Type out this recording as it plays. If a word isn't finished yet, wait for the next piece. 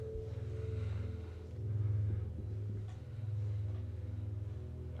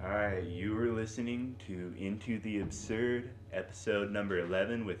All right, you were listening to Into the Absurd, episode number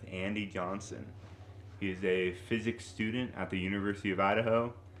 11 with Andy Johnson. He is a physics student at the University of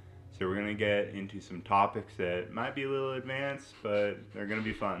Idaho. So we're going to get into some topics that might be a little advanced, but they're going to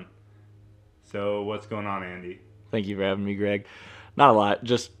be fun. So what's going on, Andy? Thank you for having me, Greg. Not a lot,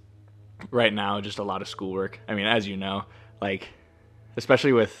 just right now, just a lot of schoolwork. I mean, as you know, like,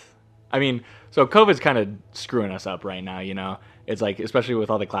 especially with, so COVID's kind of screwing us up right now, you know? It's like, especially with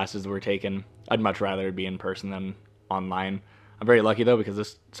all the classes that we're taking, I'd much rather it be in person than online. I'm very lucky, though, because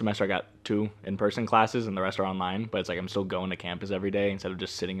this semester I got 2 in-person classes and the rest are online, but it's like I'm still going to campus every day instead of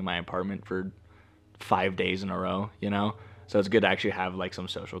just sitting in my apartment for 5 days in a row, you know? So it's good to actually have, like, some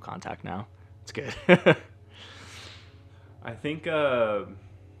social contact now. It's good. I think, who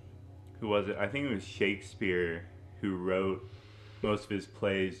was it? I think it was Shakespeare who wrote most of his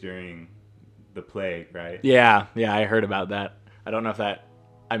plays during the plague, right? Yeah, I heard about that. I don't know if that,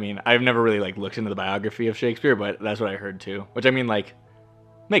 I've never really, like, looked into the biography of Shakespeare, but that's what I heard, too. Which, like,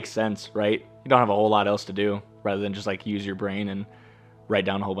 makes sense, right? You don't have a whole lot else to do, rather than just, like, use your brain and write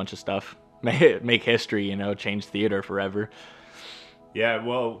down a whole bunch of stuff. Make history, you know, change theater forever. Yeah,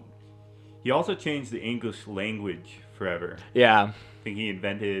 well, he also changed the English language forever. Yeah. I think he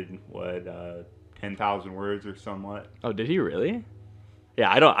invented, 10,000 words or somewhat. Oh, did he really? Yeah,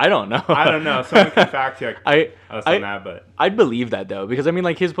 I don't know. I don't know. Someone can fact check us on that, but I'd believe that, though, because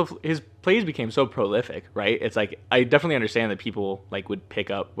like his plays became so prolific, right? It's like I definitely understand that people like would pick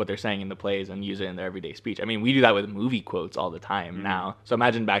up what they're saying in the plays and use it in their everyday speech. I mean, we do that with movie quotes all the time now. So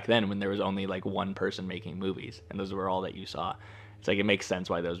imagine back then when there was only like one person making movies and those were all that you saw. It's like it makes sense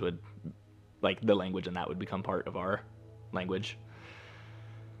why those would, like, the language and that would become part of our language.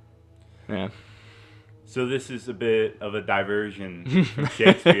 Yeah. So this is a bit of a diversion from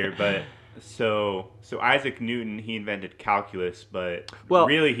Shakespeare, but so Isaac Newton, he invented calculus, but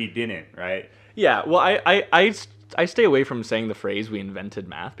really he didn't, right? Yeah, well, I stay away from saying the phrase "we invented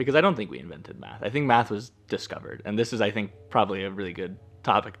math" because I don't think we invented math. I think math was discovered, and this is, I think, probably a really good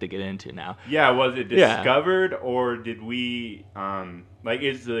topic to get into now. Yeah, was it discovered, or did we,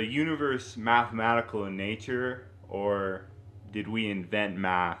 is the universe mathematical in nature, or did we invent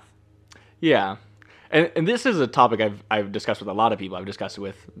math? Yeah. And this is a topic I've discussed with a lot of people. I've discussed it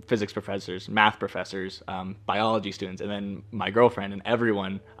with physics professors, math professors, biology students, and then my girlfriend and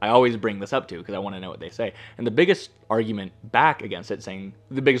everyone I always bring this up to because I want to know what they say. And the biggest argument back against it,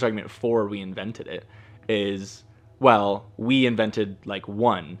 the biggest argument for we invented it is, well, we invented like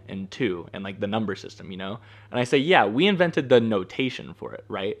 1 and 2 and like the number system, you know? And I say, yeah, we invented the notation for it,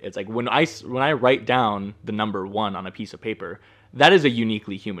 right? It's like when I write down the number 1 on a piece of paper, that is a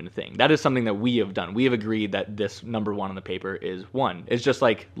uniquely human thing. That is something that we have done. We have agreed that this number 1 on the paper is 1. It's just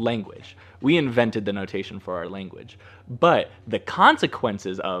like language. We invented the notation for our language. But the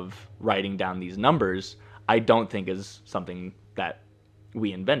consequences of writing down these numbers, I don't think is something that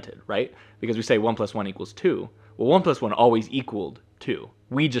we invented, right? Because we say 1 + 1 = 2. Well, 1 + 1 always equaled 2.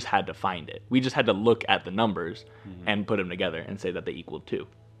 We just had to find it. We just had to look at the numbers and put them together and say that they equaled 2.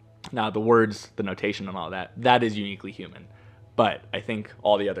 Now, the words, the notation, and all that is uniquely human. But I think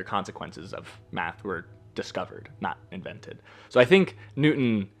all the other consequences of math were discovered, not invented. So I think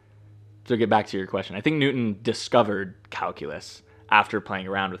Newton, to get back to your question, I think Newton discovered calculus after playing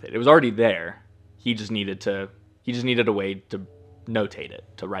around with it. It was already there. He just needed a way to notate it,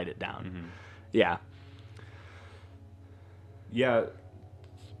 to write it down. Mm-hmm. Yeah. Yeah,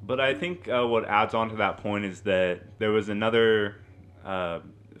 but I think what adds on to that point is that there was another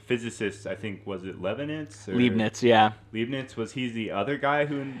physicist, I think, was it Leibniz? Leibniz, yeah. Leibniz, was he the other guy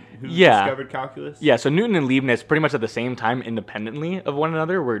who discovered calculus? Yeah, so Newton and Leibniz pretty much at the same time, independently of one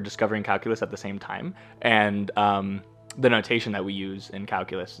another, were discovering calculus at the same time. And the notation that we use in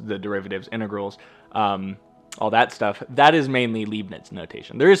calculus, the derivatives, integrals, all that stuff, that is mainly Leibniz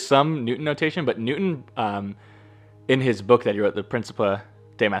notation. There is some Newton notation, but Newton, in his book that he wrote, the Principia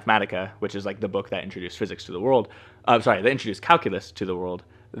de Mathematica, which is like the book that introduced physics to the world, that introduced calculus to the world,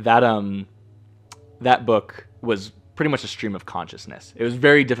 that book was pretty much a stream of consciousness. It was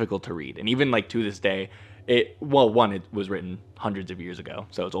very difficult to read, and even like to this day, it was written hundreds of years ago,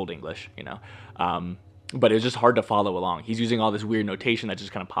 so it's Old English, you know. But it was just hard to follow along. He's using all this weird notation that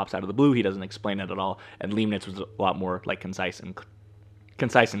just kind of pops out of the blue. He doesn't explain it at all. And Leibniz was a lot more like concise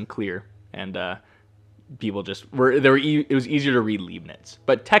and clear. And people just it was easier to read Leibniz.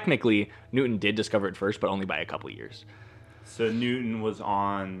 But technically, Newton did discover it first, but only by a couple years. So Newton was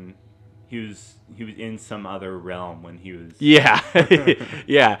he was in some other realm when he was... Yeah.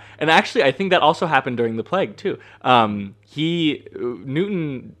 Yeah. And actually, I think that also happened during the plague, too.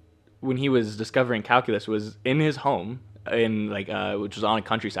 Newton, when he was discovering calculus, was in his home in like which was on a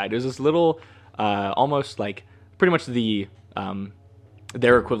countryside. It was this little, almost like pretty much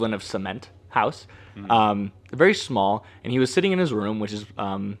their equivalent of cement house, very small. And he was sitting in his room, which is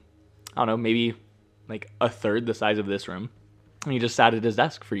I don't know, maybe like a third the size of this room. And he just sat at his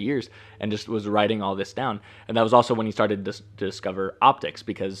desk for years and just was writing all this down. And that was also when he started to discover optics,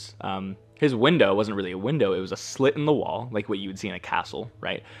 because his window wasn't really a window. It was a slit in the wall, like what you would see in a castle,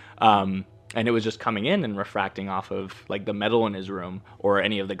 right? And it was just coming in and refracting off of like the metal in his room or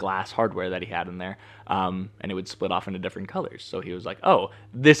any of the glass hardware that he had in there. And it would split off into different colors. So he was like, oh,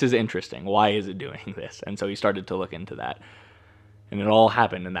 this is interesting. Why is it doing this? And so he started to look into that. And it all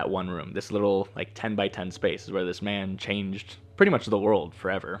happened in that one room. This little like 10 by 10 space is where this man changed pretty much the world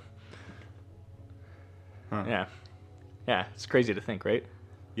forever. Huh. Yeah. Yeah, it's crazy to think, right?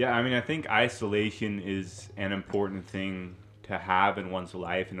 Yeah, I mean, I think isolation is an important thing to have in one's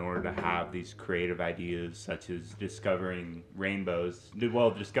life in order to have these creative ideas, such as discovering rainbows.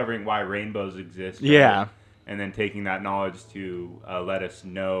 Well, discovering why rainbows exist. Right? Yeah. And then taking that knowledge to let us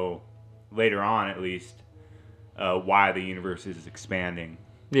know, later on at least, why the universe is expanding.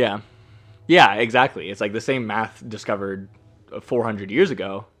 Yeah. Yeah, exactly. It's like the same math discovered 400 years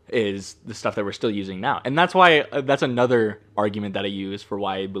ago is the stuff that we're still using now. And that's why that's another argument that I use for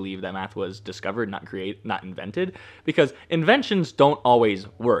why I believe that math was discovered, not invented, because inventions don't always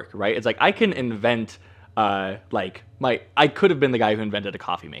work, right? It's like I can invent I could have been the guy who invented a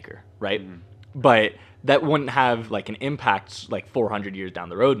coffee maker, right? Mm-hmm. But that wouldn't have like an impact like 400 years down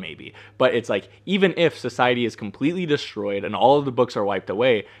the road maybe. But it's like, even if society is completely destroyed and all of the books are wiped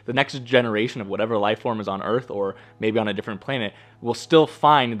away, the next generation of whatever life form is on Earth or maybe on a different planet will still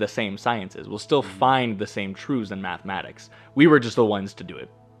find the same sciences, will still find the same truths in mathematics. We were just the ones to do it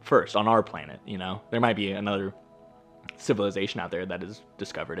first on our planet, you know? There might be another civilization out there that has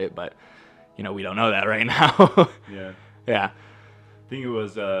discovered it, but, you know, we don't know that right now. Yeah. Yeah. I think it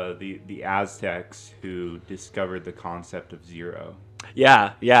was the Aztecs who discovered the concept of zero.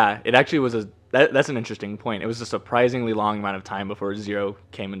 Yeah. It actually was that's an interesting point. It was a surprisingly long amount of time before zero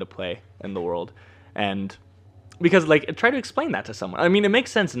came into play in the world. And because, like, try to explain that to someone. I mean, it makes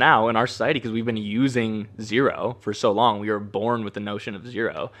sense now in our society because we've been using zero for so long. We were born with the notion of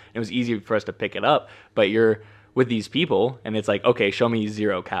zero. It was easy for us to pick it up, but you're with these people and it's like, okay, show me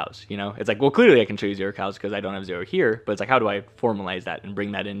 0 cows, you know? It's like, well, clearly I can show you 0 cows because I don't have 0 here, but it's like, how do I formalize that and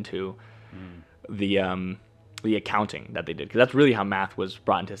bring that into the accounting that they did? Because that's really how math was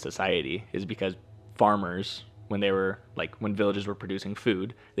brought into society, is because farmers, when villages were producing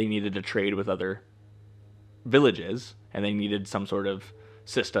food, they needed to trade with other villages and they needed some sort of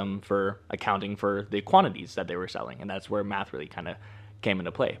system for accounting for the quantities that they were selling. And that's where math really kind of came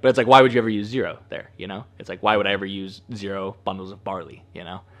into play. But it's like, why would you ever use 0 there, you know? It's like, why would I ever use 0 bundles of barley, you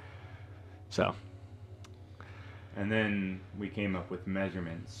know? So. And then we came up with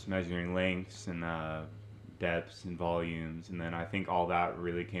measurements, measuring lengths and depths and volumes. And then I think all that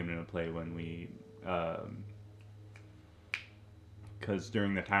really came into play when we, because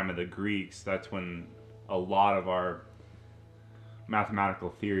during the time of the Greeks, that's when a lot of our mathematical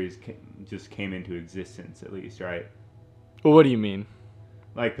theories just came into existence, at least, right? Well, what do you mean?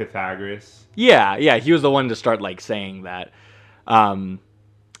 Like Pythagoras. Yeah, he was the one to start like saying that. And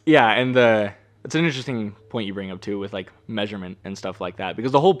it's an interesting point you bring up too with like measurement and stuff like that,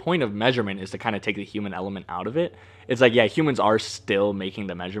 because the whole point of measurement is to kind of take the human element out of it. It's like, yeah, humans are still making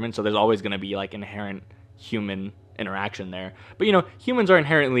the measurement, so there's always going to be like inherent human interaction there. But you know, humans are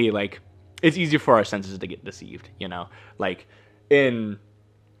inherently like, it's easier for our senses to get deceived, you know? Like in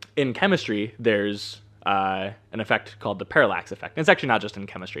chemistry, there's an effect called the parallax effect. And it's actually not just in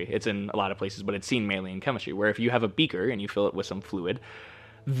chemistry. It's in a lot of places, but it's seen mainly in chemistry, where if you have a beaker and you fill it with some fluid,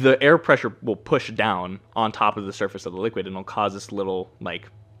 the air pressure will push down on top of the surface of the liquid and it'll cause this little like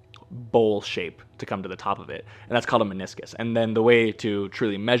bowl shape to come to the top of it. And that's called a meniscus. And then the way to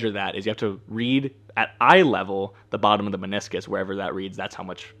truly measure that is you have to read at eye level the bottom of the meniscus. Wherever that reads, that's how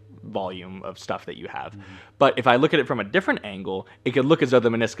much volume of stuff that you have. Mm-hmm. But if I look at it from a different angle, it could look as though the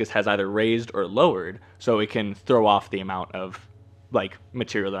meniscus has either raised or lowered, so it can throw off the amount of like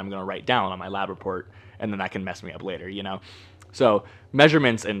material that I'm going to write down on my lab report, and then that can mess me up later, you know? So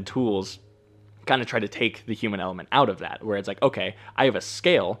measurements and tools kind of try to take the human element out of that, where it's like, okay, I have a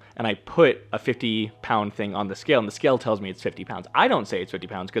scale and I put a 50-pound thing on the scale and the scale tells me it's 50 pounds. I don't say it's 50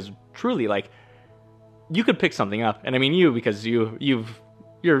 pounds because truly, like, you could pick something up, and I mean you, because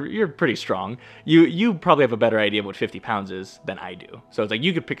you're pretty strong. You probably have a better idea of what 50 pounds is than I do. So it's like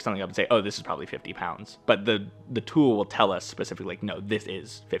you could pick something up and say, oh, this is probably 50 pounds. But the tool will tell us specifically, like, no, this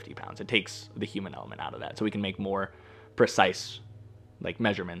is 50 pounds. It takes the human element out of that. So we can make more precise like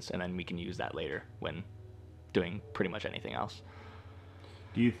measurements, and then we can use that later when doing pretty much anything else.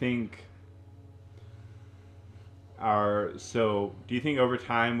 Do you think over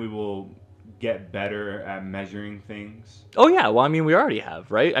time we will get better at measuring things? Oh yeah, well I mean we already have,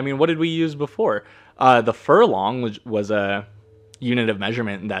 right? I mean, what did we use before? The furlong was a unit of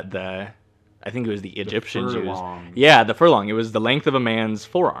measurement that I think it was the Egyptians used. Yeah, the furlong. It was the length of a man's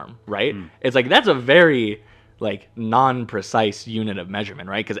forearm, right? It's like that's a very like non-precise unit of measurement,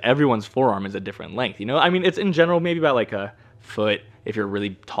 right? Because everyone's forearm is a different length. You know, I mean, it's in general maybe about like a foot. If you're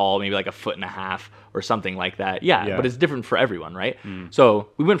really tall, maybe like a foot and a half or something like that. Yeah, but it's different for everyone, right? So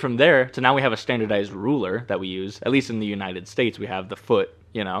we went from there to now we have a standardized ruler that we use. At least in the United States, we have the foot,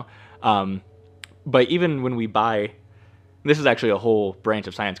 you know. But even when we buy, this is actually a whole branch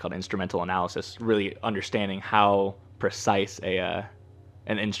of science called instrumental analysis, really understanding how precise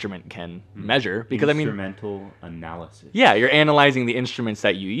an instrument can measure. Because instrumental analysis. Yeah, you're analyzing the instruments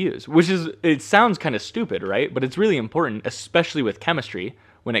that you use, it sounds kind of stupid, right? But it's really important, especially with chemistry,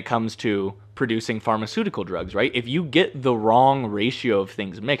 when it comes to producing pharmaceutical drugs, right? If you get the wrong ratio of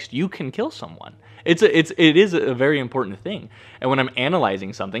things mixed, you can kill someone. It is a very important thing. And when I'm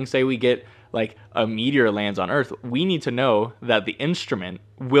analyzing something, say we get like a meteor lands on Earth, we need to know that the instrument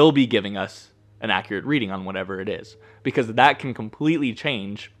will be giving us an accurate reading on whatever it is, because that can completely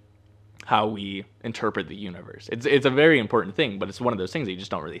change how we interpret the universe. It's a very important thing, but it's one of those things that you just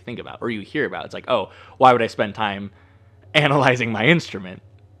don't really think about or you hear about. It's like, oh, why would I spend time analyzing my instrument?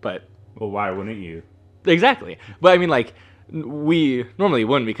 But well, why wouldn't you? Exactly. But I mean, like, we normally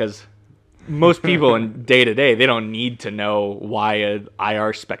wouldn't, because most people in day to day, they don't need to know why an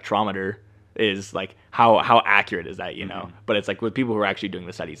IR spectrometer is like how accurate is that, you know? But it's like with people who are actually doing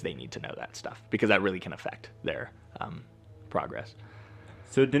the studies, they need to know that stuff because that really can affect their progress.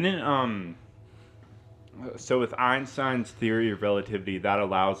 So so with Einstein's theory of relativity, that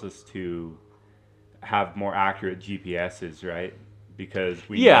allows us to have more accurate GPSs, right? Because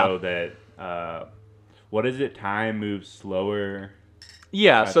we know that what is it? Time moves slower.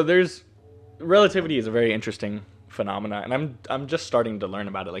 Yeah. So relativity is a very interesting phenomena, and I'm just starting to learn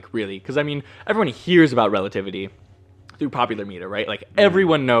about it, like, really, because I mean everyone hears about relativity through popular media, right? Like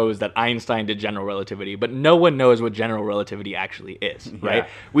everyone knows that Einstein did general relativity, but no one knows what general relativity actually is, right?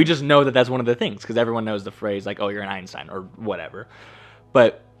 We just know that that's one of the things because everyone knows the phrase like, oh, you're an Einstein or whatever.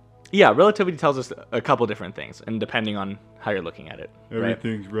 But yeah, relativity tells us a couple different things, and depending on how you're looking at it,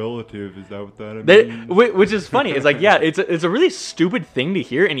 everything's relative. Is that what that means? Which is funny. It's like, yeah, it's a really stupid thing to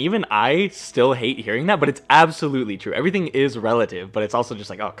hear, and even I still hate hearing that, but it's absolutely true. Everything is relative, but it's also just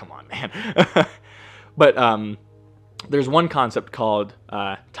like, oh, come on, man. But there's one concept called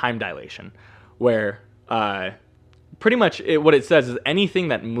time dilation, where pretty much what it says is anything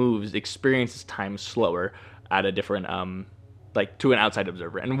that moves experiences time slower at a different like to an outside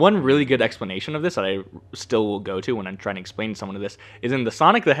observer. And one really good explanation of this that I still will go to when I'm trying to explain to someone this is in the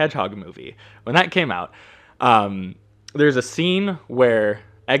Sonic the Hedgehog movie. When that came out, there's a scene where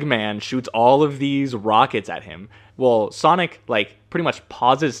Eggman shoots all of these rockets at him. Well, Sonic like pretty much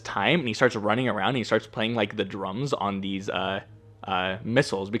pauses time and he starts running around and he starts playing like the drums on these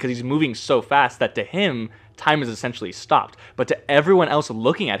missiles because he's moving so fast that to him time is essentially stopped, but to everyone else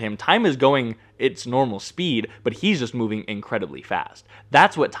looking at him, time is going its normal speed, but he's just moving incredibly fast.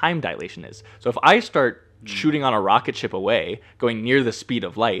 That's what time dilation is. So if I start shooting on a rocket ship away, going near the speed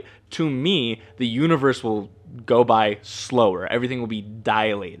of light, to me, the universe will go by slower. Everything will be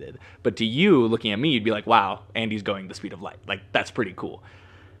dilated. But to you, looking at me, you'd be like, wow, Andy's going the speed of light. Like, that's pretty cool.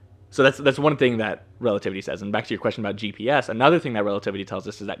 So that's one thing that relativity says. And back to your question about GPS, another thing that relativity tells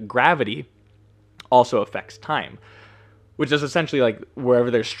us is that gravity also affects time, which is essentially like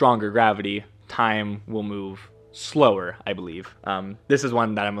wherever there's stronger gravity, time will move slower, I believe. This is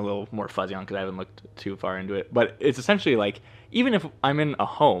one that I'm a little more fuzzy on because I haven't looked too far into it. But it's essentially like, even if I'm in a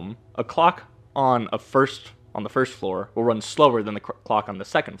home, a clock on the first floor will run slower than the clock on the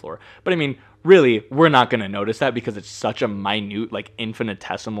second floor. But I mean, really, we're not going to notice that because it's such a minute, like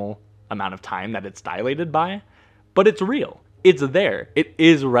infinitesimal amount of time that it's dilated by. But it's real. It's there. It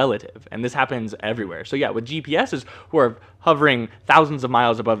is relative. And this happens everywhere. So yeah, with GPSs who are hovering thousands of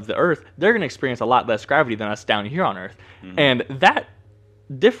miles above the Earth, they're going to experience a lot less gravity than us down here on Earth. Mm-hmm. And that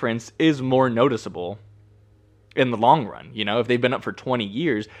difference is more noticeable in the long run. You know, if they've been up for 20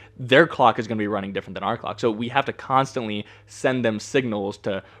 years, their clock is going to be running different than our clock. So we have to constantly send them signals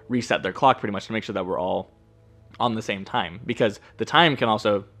to reset their clock pretty much to make sure that we're all on the same time, because the time can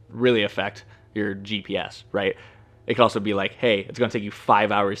also really affect your GPS, right? It could also be like, hey, it's going to take you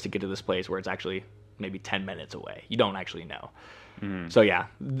 5 hours to get to this place where it's actually maybe 10 minutes away. You don't actually know. Mm-hmm. So yeah,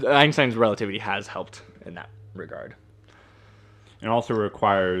 Einstein's relativity has helped in that regard. It also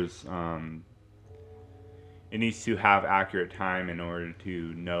requires it needs to have accurate time in order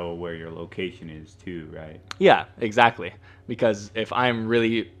to know where your location is too, right? Yeah, exactly. Because if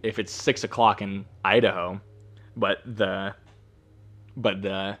it's 6 o'clock in Idaho, but the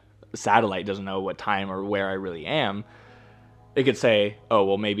satellite doesn't know what time or where I really am, it could say, oh,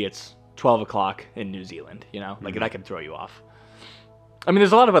 well, maybe it's 12 o'clock in New Zealand, like that could throw you off. I mean,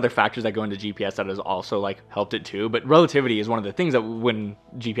 there's a lot of other factors that go into GPS that has also like helped it too, but relativity is one of the things that when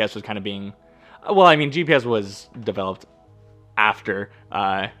GPS was kind of being, well, I mean, GPS was developed after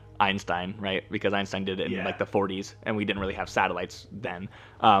Einstein, right? Because Einstein did it in like the 40s, and we didn't really have satellites then.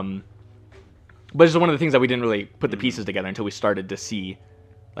 But it's one of the things that we didn't really put the pieces together until we started to see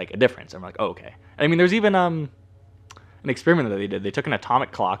like a difference. And we're like, oh, okay. And I mean, there's even an experiment that they did. They took an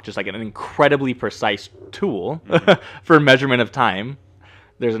atomic clock, just like an incredibly precise tool for measurement of time.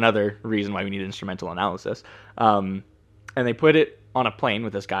 There's another reason why we need instrumental analysis. And they put it on a plane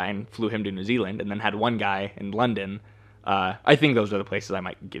with this guy and flew him to New Zealand, and then had one guy in London. I think those are the places I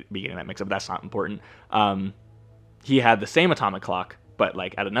might be getting that mixed up. That's not important. He had the same atomic clock, but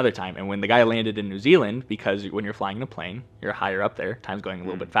like at another time. And when the guy landed in New Zealand, because when you're flying in a plane, you're higher up there, time's going a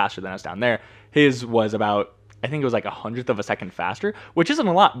little bit faster than us down there. His was about, I think it was like 100th of a second faster, which isn't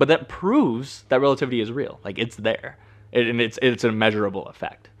a lot, but that proves that relativity is real. Like it's there, and it's a measurable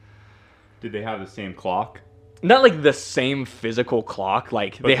effect. Did they have the same clock? Not like the same physical clock,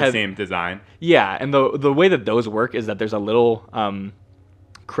 like But they the have same design? Yeah, and the way that those work is that there's a little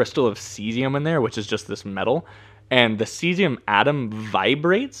crystal of cesium in there, which is just this metal, and the cesium atom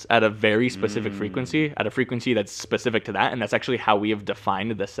vibrates at a very specific frequency, at a frequency that's specific to that, and that's actually how we have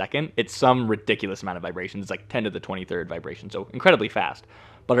defined the second. It's some ridiculous amount of vibrations. It's like 10 to the 23rd vibration, so incredibly fast.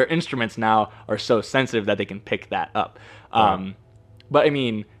 But our instruments now are so sensitive that they can pick that up. Wow. But I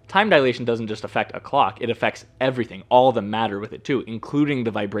mean, time dilation doesn't just affect a clock, it affects everything, all the matter with it too, including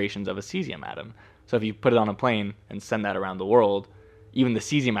the vibrations of a cesium atom. So if you put it on a plane and send that around the world, even the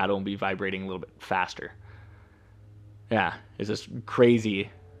cesium atom will be vibrating a little bit faster. Yeah, it's this crazy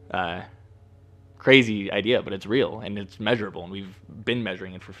idea, but it's real and it's measurable, and we've been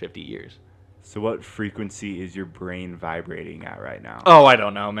measuring it for 50 years. So what frequency is your brain vibrating at right now? Oh, I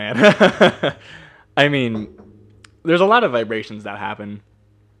don't know, man. I mean, there's a lot of vibrations that happen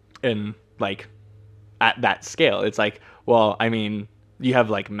in like at that scale. It's like, well, I mean, you have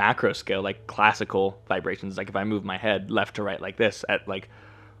like macro scale, like classical vibrations. Like if I move my head left to right like this at like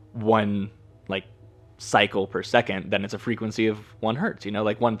one like cycle per second, then it's a frequency of 1 hertz,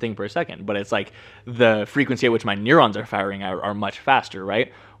 like one thing per second. But it's like the frequency at which my neurons are firing are much faster,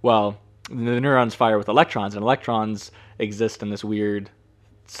 right? Well, the neurons fire with electrons, and electrons exist in this weird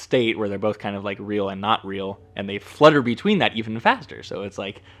state where they're both kind of like real and not real, and they flutter between that even faster. So it's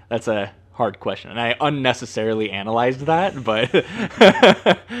like, that's a hard question, and I unnecessarily analyzed that, but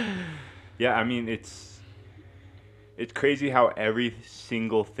Yeah, I mean, it's crazy how every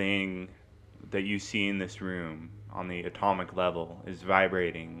single thing that you see in this room on the atomic level is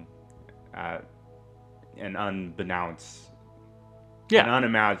vibrating at an unimaginable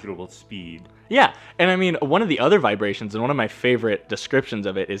speed. Yeah, and I mean, one of the other vibrations, and one of my favorite descriptions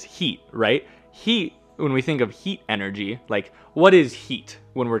of it, is heat, right? Heat, when we think of heat energy, like, what is heat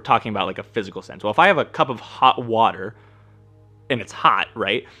when we're talking about like a physical sense? Well, if I have a cup of hot water and it's hot,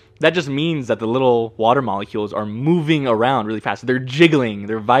 right? That just means that the little water molecules are moving around really fast. They're jiggling,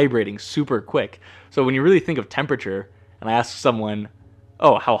 they're vibrating super quick. So when you really think of temperature, and I ask someone,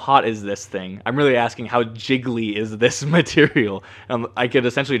 oh, how hot is this thing? I'm really asking, how jiggly is this material? I could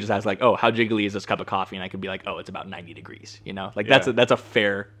essentially just ask, like, oh, how jiggly is this cup of coffee? And I could be like, oh, it's about 90 degrees, Like, Yeah. that's a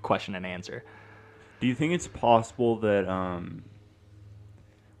fair question and answer. Do you think it's possible that on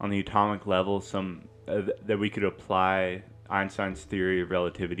the atomic level, that we could apply Einstein's theory of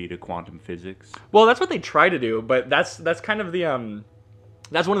relativity to quantum physics? Well, that's what they try to do, but that's kind of the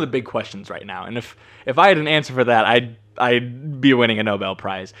that's one of the big questions right now. And if I had an answer for that, I'd be winning a Nobel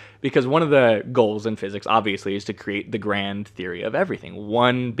Prize, because one of the goals in physics obviously is to create the grand theory of everything,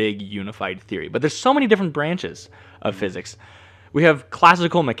 one big unified theory. But there's so many different branches of physics. We have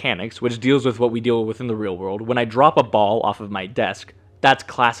classical mechanics, which deals with what we deal with in the real world. When I drop a ball off of my desk, that's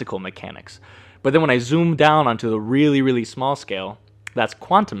classical mechanics. But then when I zoom down onto the really, really small scale, that's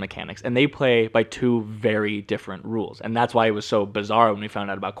quantum mechanics, and they play by two very different rules. And that's why it was so bizarre when we found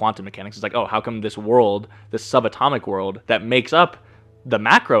out about quantum mechanics. It's like, oh, how come this world, this subatomic world that makes up the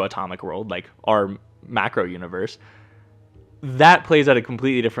macroatomic world, like our macro universe, that plays at a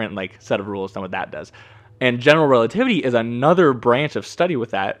completely different like set of rules than what that does. And general relativity is another branch of study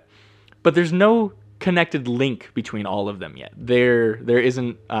with that, but there's no connected link between all of them yet. There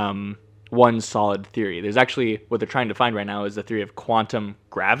isn't one solid theory. There's actually, what they're trying to find right now is the theory of quantum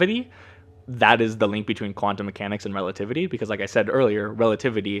gravity. that is the link between quantum mechanics and relativity, because like I said earlier,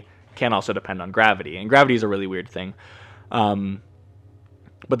 relativity can also depend on gravity, and gravity is a really weird thing.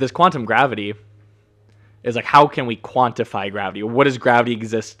 But this quantum gravity is like, how can we quantify gravity? What does gravity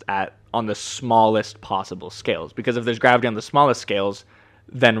exist at on the smallest possible scales? Because if there's gravity on the smallest scales,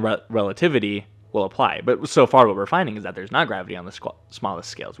 then relativity will apply. But so far what we're finding is that there's not gravity on the smallest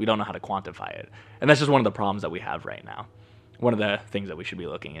scales. We don't know how to quantify it. And that's just one of the problems that we have right now. One of the things that we should be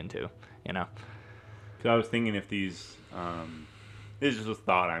looking into, you know? So I was thinking if these, this is just a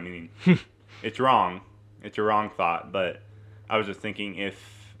thought, I mean, it's wrong. It's a wrong thought, but I was just thinking if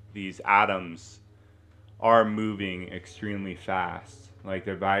these atoms are moving extremely fast, like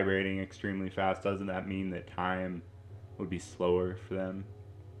they're vibrating extremely fast, doesn't that mean that time would be slower for them?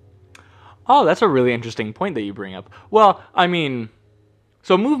 Oh, that's a really interesting point that you bring up. Well, I mean,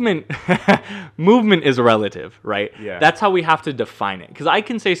 so movement is relative, right? Yeah. That's how we have to define it. Because I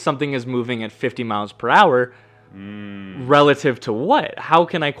can say something is moving at 50 miles per hour relative to what? How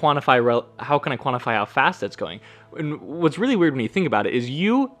can I quantify how fast it's going? And what's really weird when you think about it is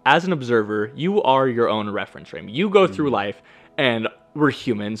you, as an observer, you are your own reference frame. You go through life, and we're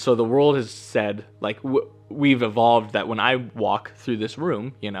human, so the world has said, like, we've evolved that when I walk through this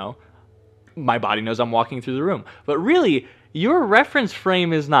room, you know, my body knows I'm walking through the room. But really, your reference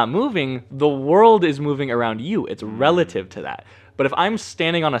frame is not moving. The world is moving around you. It's relative to that. But if I'm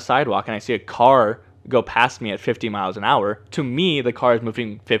standing on a sidewalk and I see a car go past me at 50 miles an hour, to me, the car is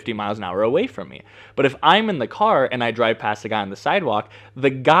moving 50 miles an hour away from me. But if I'm in the car and I drive past the guy on the sidewalk, the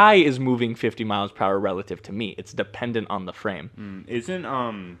guy is moving 50 miles per hour relative to me. It's dependent on the frame. Isn't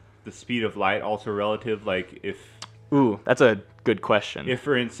the speed of light also relative? Like if... Ooh, that's a good question. If,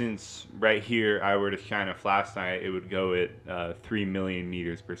 for instance, right here, I were to shine a flashlight, it would go at 3 million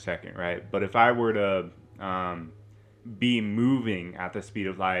meters per second, right? But if I were to be moving at the speed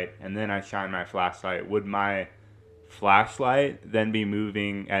of light and then I shine my flashlight, would my flashlight then be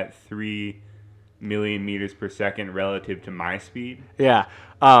moving at 3 million meters per second relative to my speed? Yeah.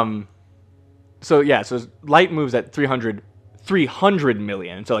 So light moves at 300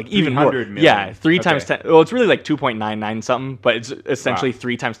 million. So like even more. 300 million. Yeah, 3 times Okay. 10. Well, it's really like 2.99 something, but it's essentially Wow.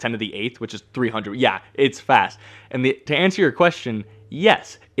 3 times 10 to the 8th, which is 300. Yeah, it's fast. And to answer your question,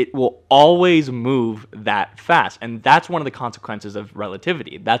 yes, it will always move that fast. And that's one of the consequences of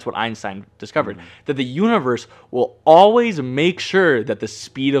relativity. That's what Einstein discovered, that the universe will always make sure that the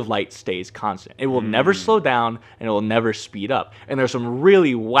speed of light stays constant. It will never slow down and it will never speed up. And there's some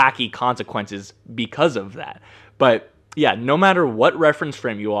really wacky consequences because of that. But yeah, no matter what reference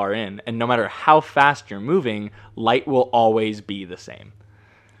frame you are in and no matter how fast you're moving, light will always be the same.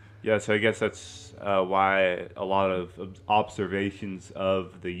 Yeah, so I guess that's why a lot of observations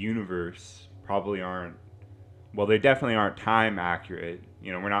of the universe probably aren't, well, they definitely aren't time accurate.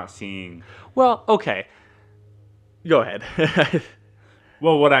 You know, we're not seeing... Well, okay. Go ahead.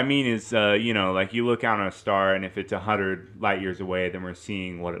 Well, what I mean is, you know, like you look out on a star and if it's 100 light years away, then we're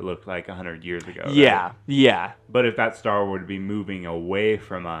seeing what it looked like 100 years ago. Yeah, right? yeah. But if that star were to be moving away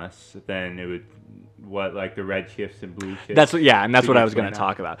from us, then it would, like the red shifts and blue shifts? That's what I was going to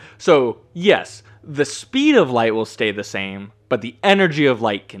talk about. So, yes, the speed of light will stay the same, but the energy of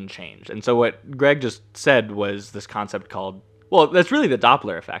light can change. And so what Greg just said was this concept called, well, that's really the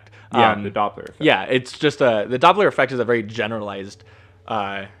Doppler effect. Yeah, the Doppler effect. Yeah, it's just the Doppler effect is a very generalized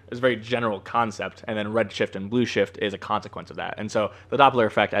is a very general concept, and then redshift and blue shift is a consequence of that. And so the Doppler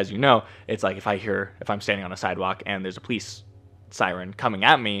effect, as you know, it's like if I'm standing on a sidewalk and there's a police siren coming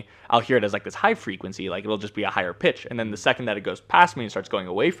at me, I'll hear it as like this high frequency, like it'll just be a higher pitch. And then the second that it goes past me and starts going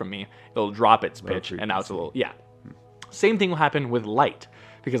away from me, it'll drop its pitch, and now it's a little, yeah. Same thing will happen with light,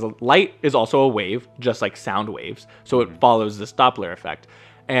 because light is also a wave, just like sound waves, so it follows this Doppler effect.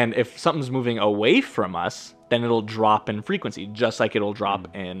 And if something's moving away from us, then it'll drop in frequency, just like it'll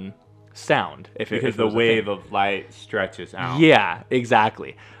drop in sound. Because the wave of light stretches out. Yeah,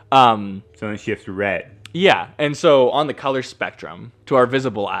 exactly. So then it shifts to red. Yeah, and so on the color spectrum, to our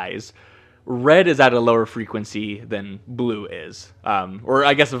visible eyes, red is at a lower frequency than blue is, or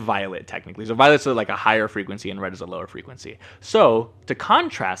I guess violet technically. So violet's like a higher frequency and red is a lower frequency. So to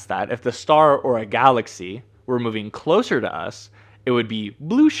contrast that, if the star or a galaxy were moving closer to us, it would be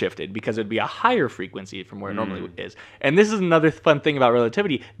blue shifted because it'd be a higher frequency from where it normally is. And this is another fun thing about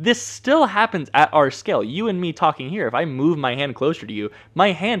relativity. This still happens at our scale. You and me talking here, if I move my hand closer to you,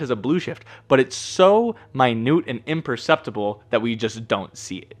 my hand has a blue shift, but it's so minute and imperceptible that we just don't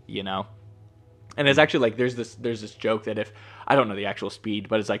see it, you know? And it's actually like there's this joke that if, I don't know the actual speed,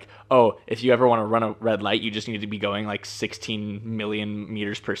 but it's like, oh, if you ever want to run a red light, you just need to be going like 16 million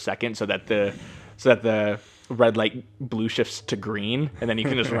meters per second so that the red light blue shifts to green, and then you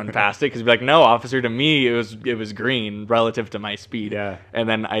can just run past it because you'd be like, no, officer, to me it was green relative to my speed. Yeah. And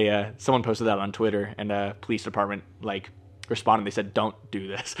then someone posted that on Twitter, and police department like responded. They said, don't do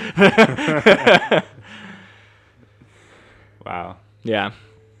this. Wow. Yeah.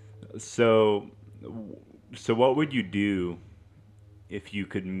 So what would you do if you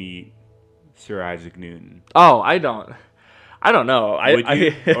could meet Sir Isaac Newton? Oh, I don't know. Would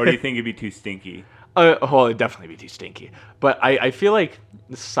you, or do you think it'd be too stinky? Well, it'd definitely be too stinky. But I feel like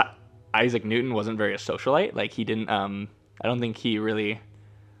Isaac Newton wasn't very a socialite. Like he didn't. I don't think he really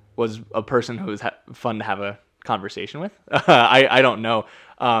was a person who was fun to have a conversation with. I don't know.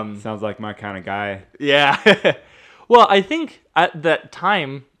 Sounds like my kind of guy. Yeah. Well, I think at that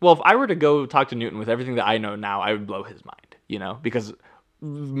time, well, if I were to go talk to Newton with everything that I know now, I would blow his mind, because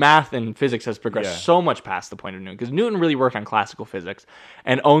math and physics has progressed so much past the point of Newton. Because Newton really worked on classical physics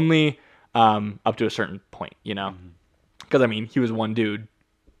and only up to a certain point, Because, he was one dude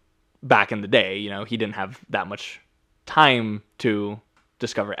back in the day, he didn't have that much time to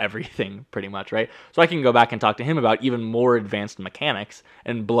discover everything pretty much, right? So I can go back and talk to him about even more advanced mechanics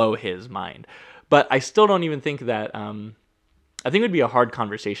and blow his mind. But I still don't even think that, I think it would be a hard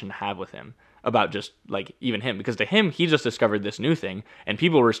conversation to have with him about just, like, even him. Because to him, he just discovered this new thing, and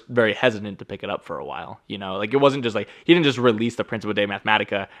people were very hesitant to pick it up for a while, Like, it wasn't just, like, he didn't just release the Principia de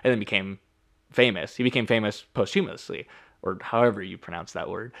Mathematica and then became famous. He became famous posthumously, or however you pronounce that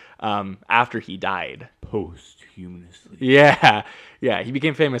word, after he died. Posthumously. Yeah, he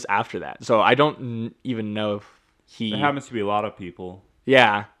became famous after that. So I don't even know if he... There happens to be a lot of people.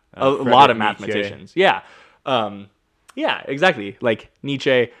 Yeah. A lot of mathematicians. Nietzsche. Yeah, exactly. Like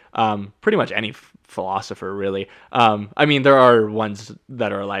Nietzsche, pretty much any philosopher, really. There are ones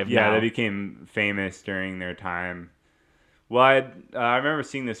that are alive now. Yeah, they became famous during their time. Well, I remember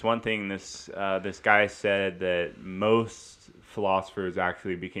seeing this one thing. This guy said that most philosophers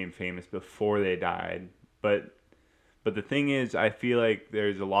actually became famous before they died. But the thing is, I feel like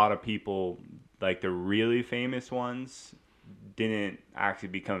there's a lot of people, like the really famous ones, didn't actually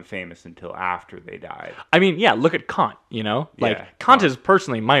become famous until after they died. Look at Kant, Kant is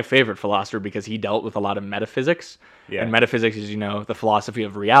personally my favorite philosopher because he dealt with a lot of metaphysics. Yeah. And metaphysics is, the philosophy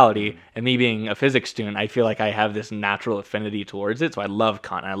of reality. And me being a physics student, I feel like I have this natural affinity towards it. So I love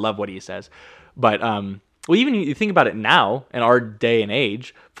Kant and I love what he says. But, even you think about it now, in our day and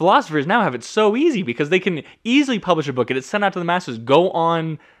age, philosophers now have it so easy because they can easily publish a book and it's sent out to the masses, go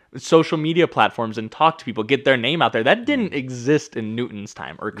on social media platforms and talk to people, get their name out there. That didn't exist in Newton's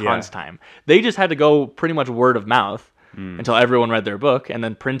time or Kant's time. They just had to go pretty much word of mouth until everyone read their book. And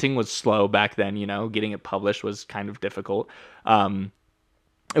then printing was slow back then, getting it published was kind of difficult.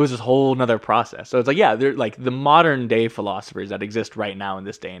 It was this whole nother process. So it's like, they're like the modern day philosophers that exist right now in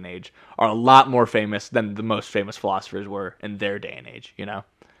this day and age are a lot more famous than the most famous philosophers were in their day and age,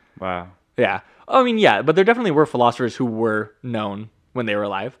 Wow. Yeah. But there definitely were philosophers who were known when they were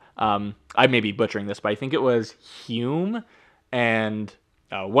alive. I may be butchering this, but I think it was Hume and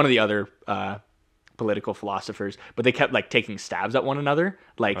one of the other political philosophers, but they kept like taking stabs at one another,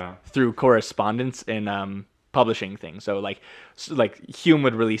 through correspondence in publishing things. So like Hume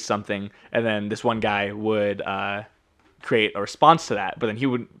would release something, and then this one guy would create a response to that, but then he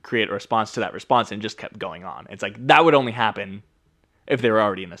would create a response to that response, and it just kept going on. It's like that would only happen if they were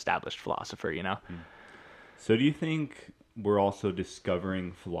already an established philosopher, So do you think we're also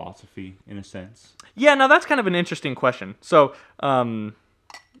discovering philosophy in a sense? Yeah, now that's kind of an interesting question. So,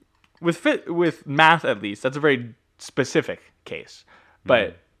 with math at least, that's a very specific case.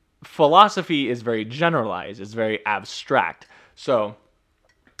 But philosophy is very generalized, it's very abstract. So,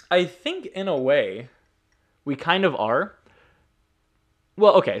 I think in a way, we kind of are.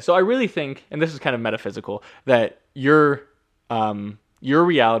 Well, okay, so I really think, and this is kind of metaphysical, that your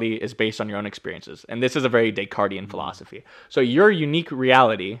reality is based on your own experiences. And this is a very Descartesian philosophy. So your unique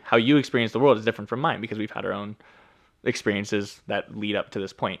reality, how you experience the world, is different from mine because we've had our own experiences that lead up to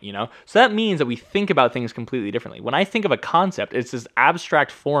this point, So that means that we think about things completely differently. When I think of a concept, it's this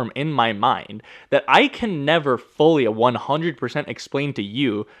abstract form in my mind that I can never fully 100% explain to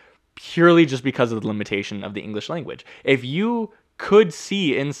you purely just because of the limitation of the English language. If you could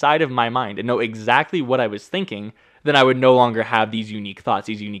see inside of my mind and know exactly what I was thinking, then I would no longer have these unique thoughts,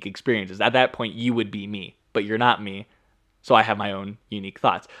 these unique experiences. At that point, you would be me, but you're not me. So I have my own unique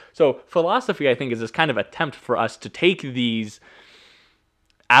thoughts. So philosophy, I think, is this kind of attempt for us to take these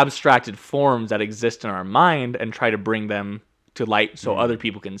abstracted forms that exist in our mind and try to bring them to light so other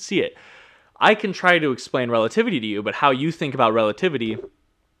people can see it. I can try to explain relativity to you, but how you think about relativity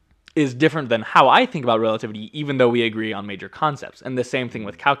is different than how I think about relativity, even though we agree on major concepts. And the same thing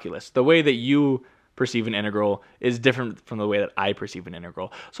with calculus. The way that you perceive an integral is different from the way that I perceive an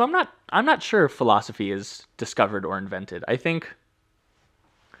integral. So I'm not sure if philosophy is discovered or invented. I think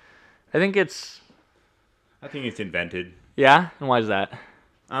it's invented. Yeah, and why is that?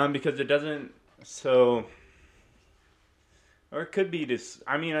 Because it doesn't. So, or it could be this.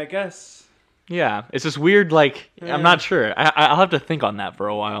 I mean, I guess. Yeah, it's just weird. Like I'm not sure. I'll have to think on that for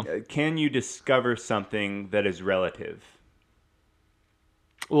a while. Can you discover something that is relative?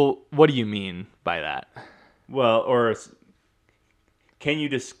 Well, what do you mean by that? Well, or can you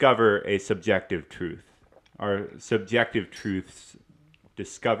discover a subjective truth? Are subjective truths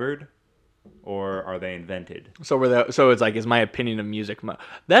discovered, or are they invented? So it's like, is my opinion of music?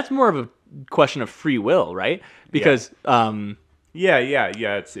 That's more of a question of free will, right? Because Yeah.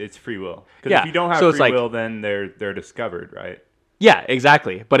 It's free will. Because Yeah, if you don't have so it's free like- will, then they're discovered, right? yeah,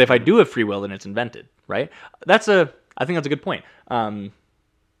 exactly. But if I do have free will, then it's invented, right? I think that's a good point.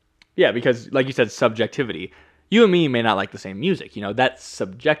 Yeah, because like you said, subjectivity. You and me may not like the same music. That's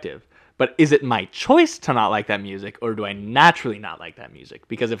subjective. But is it my choice to not like that music, or do I naturally not like that music?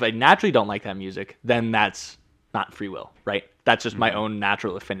 Because if I naturally don't like that music, then that's not free will, right? That's just my own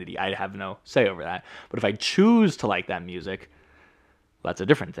natural affinity. I have no say over that. But if I choose to like that music, that's a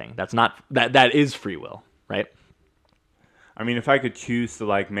different thing. That is free will, right? I mean, if I could choose to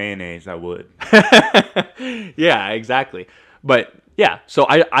like mayonnaise, I would. Yeah, exactly. But yeah, so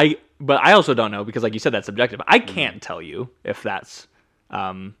but I also don't know, because like you said, that's subjective. I can't tell you if that's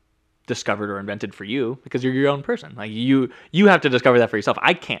discovered or invented for you, because you're your own person. Like you have to discover that for yourself.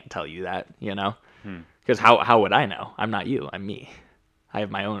 I can't tell you that, because how would I know? I'm not you. I'm me. I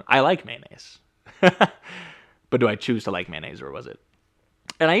have my own. I like mayonnaise, but do I choose to like mayonnaise, or was it?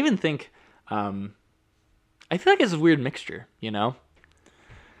 And I even think, I feel like it's a weird mixture.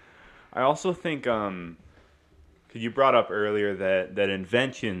 I also think, 'cause you brought up earlier that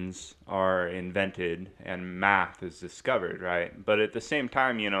inventions are invented and math is discovered, right? But at the same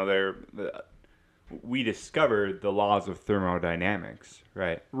time, we discovered the laws of thermodynamics,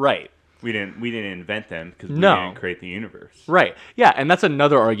 right? Right. We didn't invent them because we No. didn't create the universe. Right. Yeah, and that's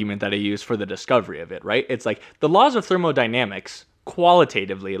another argument that I use for the discovery of it, right? It's like the laws of thermodynamics,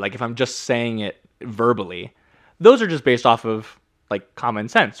 qualitatively, like if I'm just saying it verbally, those are just based off of like common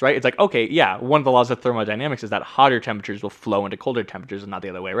sense, right? It's like, okay, yeah, one of the laws of thermodynamics is that hotter temperatures will flow into colder temperatures and not the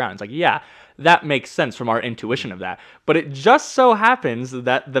other way around. It's like, yeah, that makes sense from our intuition of that. But it just so happens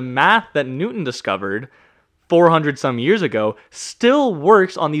that the math that Newton discovered 400 some years ago still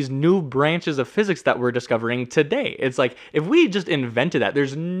works on these new branches of physics that we're discovering today. It's like, if we just invented that,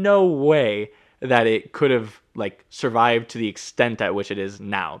 there's no way that it could have like survived to the extent at which it is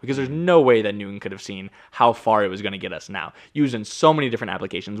now, because there's no way that Newton could have seen how far it was going to get us now, used in so many different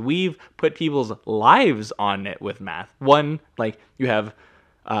applications. We've put people's lives on it with math. One, like you have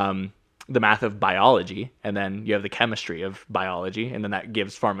the math of biology, and then you have the chemistry of biology, and then that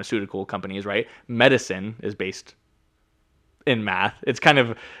gives pharmaceutical companies, right? Medicine is based in math. It's kind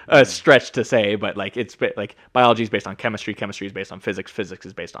of a stretch to say, but like it's like biology is based on chemistry is based on physics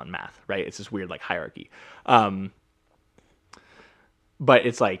is based on math, right? It's this weird like hierarchy. But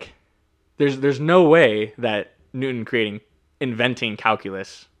it's like there's no way that Newton inventing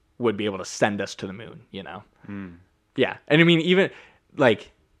calculus would be able to send us to the moon, Yeah. And I mean, even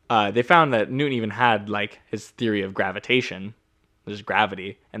like they found that Newton even had like his theory of gravitation, there's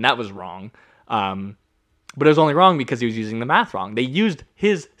gravity, and that was wrong. But it was only wrong because he was using the math wrong. They used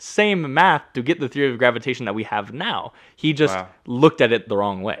his same math to get the theory of gravitation that we have now. He just looked at it the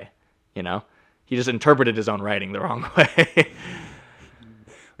wrong way, He just interpreted his own writing the wrong way.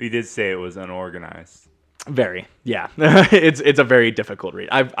 We did say it was unorganized. Very, yeah. It's a very difficult read.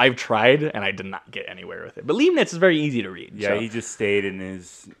 I've tried and I did not get anywhere with it. But Leibniz is very easy to read. Yeah, so. He just stayed in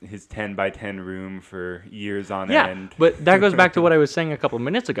his 10 by 10 room for years on yeah, end. But that goes back to what I was saying a couple of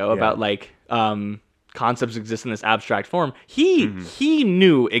minutes ago about like concepts exist in this abstract form. He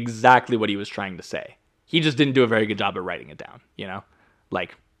knew exactly what he was trying to say. He just didn't do a very good job at writing it down,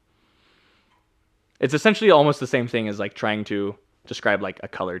 Like it's essentially almost the same thing as like trying to describe like a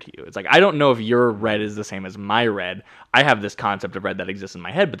color to you. It's like, I don't know if your red is the same as my red. I have this concept of red that exists in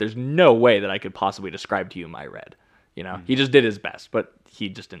my head, but there's no way that I could possibly describe to you my red. He just did his best, but he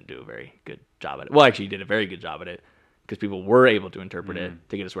just didn't do a very good job at it. Well, actually, he did a very good job at it because people were able to interpret it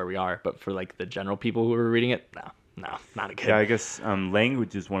to get us where we are. But for like the general people who were reading it, no, not a good. Yeah, I guess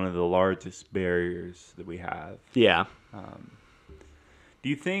language is one of the largest barriers that we have. Yeah. Do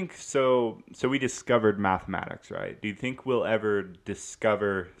you think so? So we discovered mathematics, right? Do you think we'll ever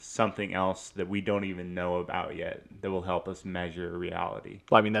discover something else that we don't even know about yet that will help us measure reality?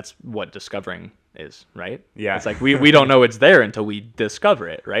 Well, I mean, that's what discovering is, right? Yeah. It's like we don't know it's there until we discover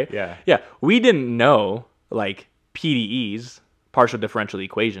it, right? Yeah. Yeah. We didn't know like PDEs, partial differential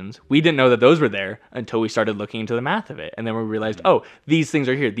equations. We didn't know that those were there until we started looking into the math of it. And then we realized, oh, these things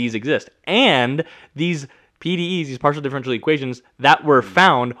are here, these exist. And these PDEs, these partial differential equations that were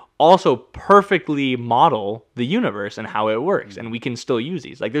found also perfectly model the universe and how it works. And we can still use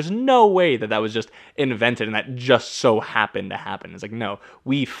these. Like, there's no way that that was just invented and that just so happened to happen. It's like, no,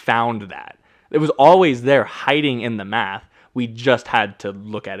 we found that. It was always there hiding in the math. We just had to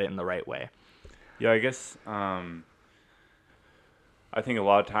look at it in the right way. Yeah, I guess I think a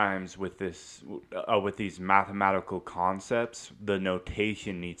lot of times with this, with these mathematical concepts, the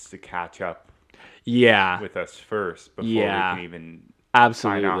notation needs to catch up Yeah, with us first before Yeah. we can even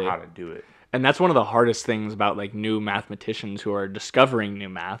absolutely. find out how to do it. And that's one of the hardest things about like new mathematicians who are discovering new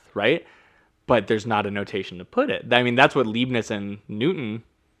math, right? But there's not a notation to put it. I mean, that's what Leibniz and Newton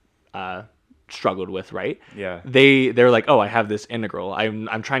struggled with, right? Yeah. They're like, oh, I have this integral.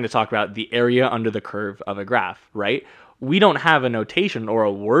 I'm trying to talk about the area under the curve of a graph, right? We don't have a notation or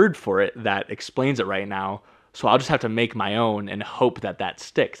a word for it that explains it right now. So I'll just have to make my own and hope that that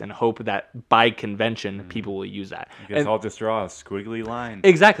sticks and hope that by convention people will use that. I guess And- I'll just draw a squiggly line.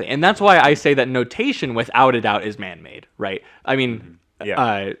 Exactly. And that's why I say that notation, without a doubt, is man-made, right? I mean,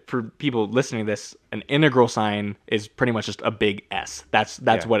 Yeah. for people listening to this, an integral sign is pretty much just a big S. That's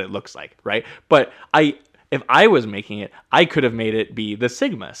Yeah. what it looks like, right? But if I was making it, I could have made it be the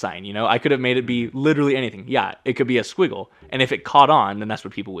sigma sign, you know? I could have made it be literally anything. Yeah, it could be a squiggle. And if it caught on, then that's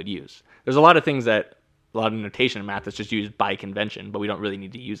what people would use. There's a lot of things that a lot of notation in math that's just used by convention, but we don't really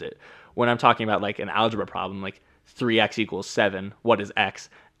need to use it. When I'm talking about like an algebra problem, like 3x equals 7, what is x?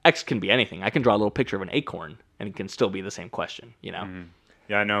 X can be anything. I can draw a little picture of an acorn, and it can still be the same question, you know?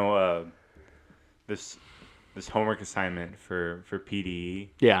 Yeah, I know this homework assignment for PDE.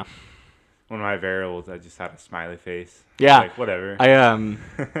 Yeah. One of my variables, I just had a smiley face. Yeah. Like, whatever.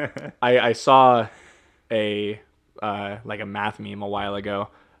 I saw a like a math meme a while ago.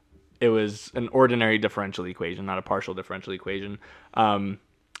 It was an ordinary differential equation, not a partial differential equation. And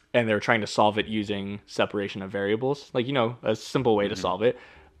they were trying to solve it using separation of variables, like, you know, a simple way to solve it.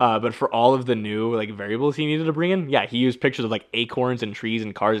 But for all of the new like variables he needed to bring in, yeah, he used pictures of like acorns and trees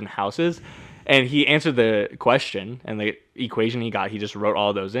and cars and houses. And he answered the question, and the equation he got, he just wrote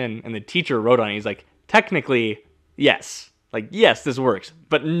all those in. And the teacher wrote on it, he's like, technically, yes. Like, yes, this works,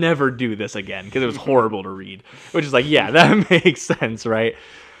 but never do this again, because it was horrible to read. Which is like, yeah, that makes sense, right?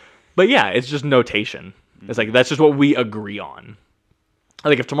 But yeah, it's just notation. It's like, that's just what we agree on.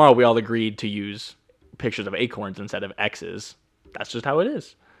 Like, if tomorrow we all agreed to use pictures of acorns instead of X's, that's just how it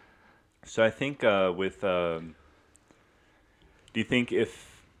is. So I think do you think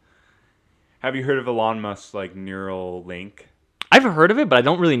have you heard of Elon Musk's like neural link? I've heard of it, but I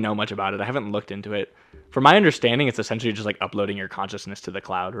don't really know much about it. I haven't looked into it. From my understanding, it's essentially just like uploading your consciousness to the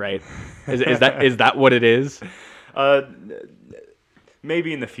cloud, right? Is that what it is?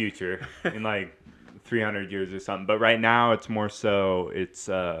 Maybe in the future, in like 300 years or something. But right now, it's more so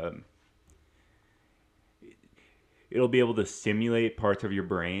it'll be able to stimulate parts of your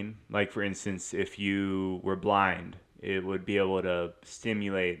brain. Like, for instance, if you were blind, it would be able to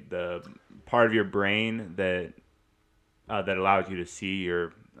stimulate the part of your brain that allows you to see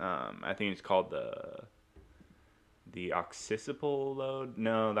your, I think it's called the occipital lobe.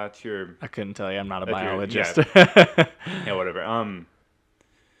 No, that's your... I couldn't tell you. I'm not a That's biologist. yeah, whatever.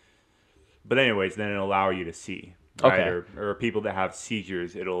 But anyways, then it'll allow you to see. Right? Okay. Or people that have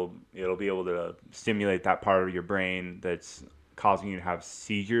seizures, it'll be able to stimulate that part of your brain that's causing you to have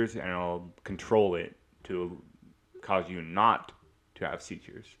seizures, and it'll control it to cause you not to have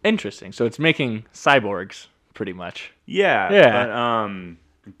seizures. Interesting. So it's making cyborgs, pretty much. Yeah. Yeah.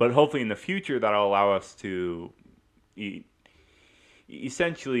 But hopefully in the future that'll allow us to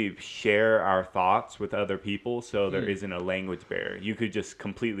essentially share our thoughts with other people, so there isn't a language barrier. You could just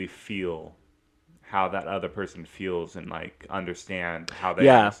completely feel how that other person feels and like understand how they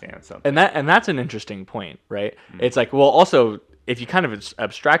understand something. And that's an interesting point, right? It's like, well, also, if you kind of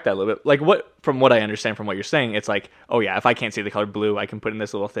abstract that a little bit, like from what I understand from what you're saying, it's like, oh yeah, if I can't see the color blue, I can put in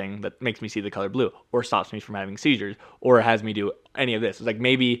this little thing that makes me see the color blue, or stops me from having seizures, or has me do any of this. It's like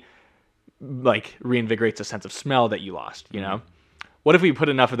maybe like reinvigorates a sense of smell that you lost, you know? What if we put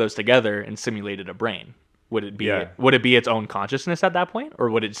enough of those together and simulated a brain? Would it be its own consciousness at that point, or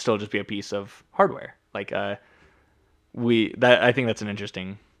would it still just be a piece of hardware? Like I think that's an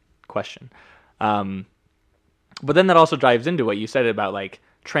interesting question. But then that also dives into what you said about like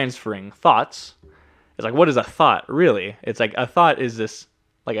transferring thoughts. It's like, what is a thought really? It's like a thought is this,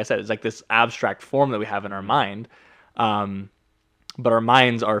 like I said, it's like this abstract form that we have in our mind. But our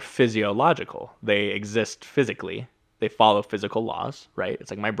minds are physiological. They exist physically. They follow physical laws, right?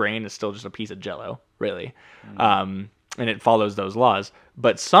 It's like my brain is still just a piece of jello, really. And it follows those laws.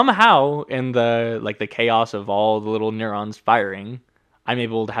 But somehow in the chaos of all the little neurons firing, I'm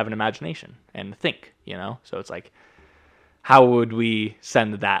able to have an imagination and think, So it's like, how would we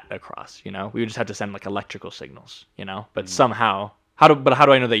send that across, We would just have to send like electrical signals, But somehow, how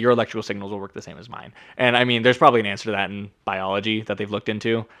do I know that your electrical signals will work the same as mine? And I mean, there's probably an answer to that in biology that they've looked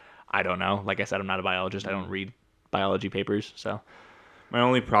into. I don't know. Like I said, I'm not a biologist. I don't read biology papers, so. My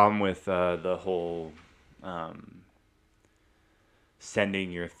only problem with the whole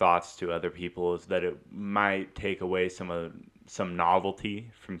sending your thoughts to other people is that it might take away some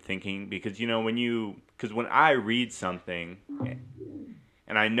novelty from thinking, because when I read something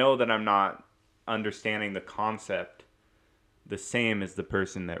and I know that I'm not understanding the concept the same as the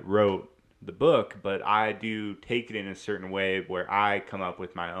person that wrote the book, but I do take it in a certain way where I come up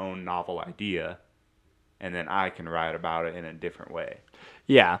with my own novel idea and then I can write about it in a different way.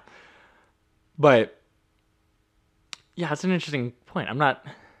 Yeah. But yeah, it's an interesting point.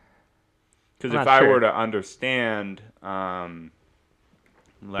 Because if I were to understand,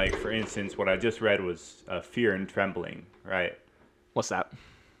 like for instance, what I just read was Fear and Trembling, right? What's that?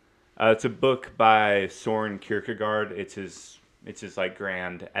 It's a book by Soren Kierkegaard. It's his like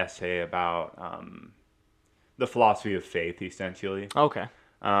grand essay about the philosophy of faith, essentially. Okay.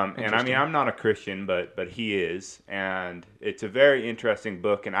 And I mean, I'm not a Christian, but he is, and it's a very interesting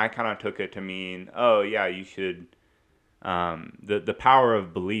book. And I kind of took it to mean, oh yeah, you should. The power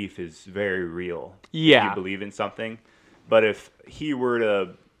of belief is very real. Yeah. If you believe in something, but if he were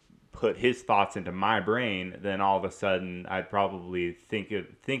to put his thoughts into my brain, then all of a sudden I'd probably think of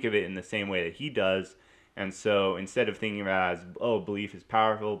it in the same way that he does. And so instead of thinking of it as, oh, belief is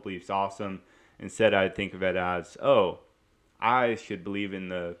powerful, belief's awesome, instead I'd think of it as, oh, I should believe in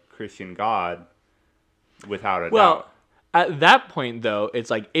the Christian God without a doubt. Well, at that point, though, it's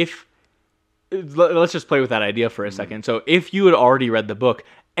like let's just play with that idea for a second. So if you had already read the book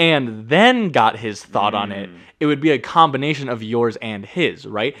and then got his thought on it, it would be a combination of yours and his,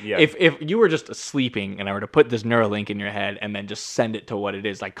 right? Yeah. If you were just sleeping and I were to put this Neuralink in your head and then just send it to what it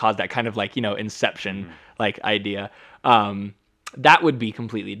is, like cause that kind of like, Inception like idea, that would be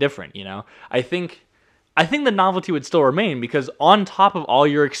completely different, I think the novelty would still remain, because on top of all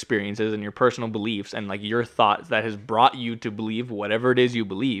your experiences and your personal beliefs and like your thoughts that has brought you to believe whatever it is you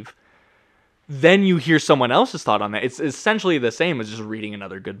believe, then you hear someone else's thought on that. It's essentially the same as just reading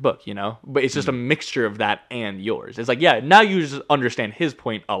another good book, But it's just a mixture of that and yours. It's like, yeah, now you just understand his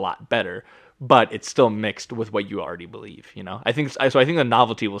point a lot better, but it's still mixed with what you already believe, I think the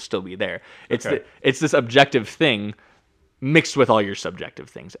novelty will still be there. It's Okay. It's this objective thing mixed with all your subjective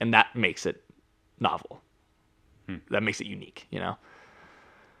things, and that makes it novel. That makes it unique,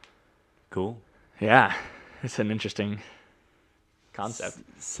 Cool. Yeah, it's an interesting concept.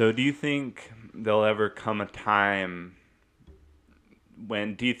 So do you think there'll ever come a time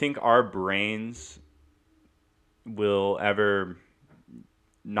do you think our brains will ever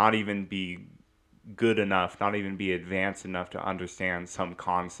not even be good enough, not even be advanced enough to understand some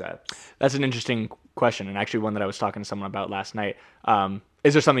concepts? That's an interesting question, and actually one that I was talking to someone about last night.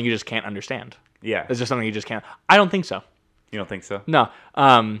 Is there something you just can't understand? Yeah. Is there something you just can't? I don't think so. You don't think so? No.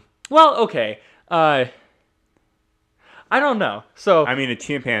 Well, okay. I don't know. So, I mean, a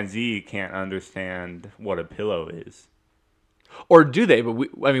chimpanzee can't understand what a pillow is. or do they? But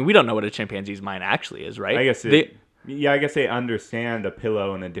we don't know what a chimpanzee's mind actually is, right? I guess they understand a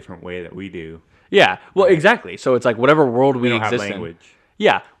pillow in a different way that we do. Yeah. Well, exactly. So it's like whatever world we We don't have exist in. language.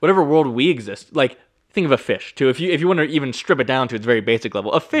 Yeah, whatever world we exist, like think of a fish too. If you want to even strip it down to its very basic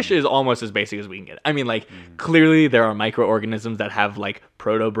level, a fish is almost as basic as we can get. I mean, like clearly there are microorganisms that have like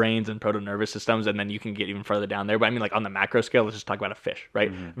proto brains and proto nervous systems, and then you can get even further down there. But I mean, like on the macro scale, let's just talk about a fish,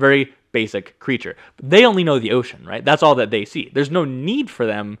 right? Very basic creature. But they only know the ocean, right? That's all that they see. There's no need for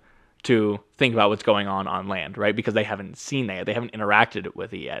them to think about what's going on land, right? Because they haven't seen that yet. They haven't interacted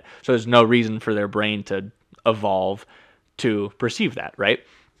with it yet. So there's no reason for their brain to evolve to perceive that, right?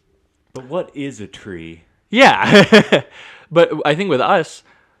 But what is a tree? Yeah. But I think with us,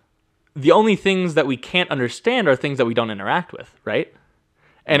 the only things that we can't understand are things that we don't interact with, right?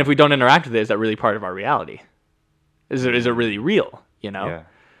 And if we don't interact with it, is that really part of our reality? Is it really real, Yeah.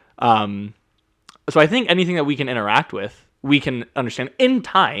 So I think anything that we can interact with, we can understand in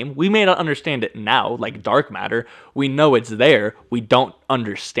time. We may not understand it now, like dark matter. We know it's there. We don't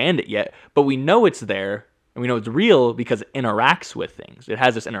understand it yet, but we know it's there And we know it's real because it interacts with things. It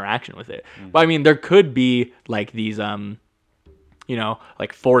has this interaction with it. But I mean, there could be like these,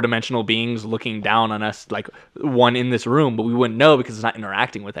 like 4-dimensional beings looking down on us, like one in this room, but we wouldn't know because it's not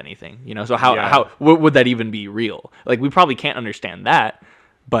interacting with anything. So how would that even be real? Like, we probably can't understand that,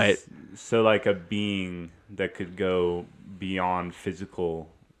 but so like a being that could go beyond physical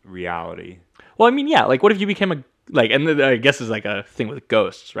reality. Well, I mean, yeah, like what if you became and I guess it's like a thing with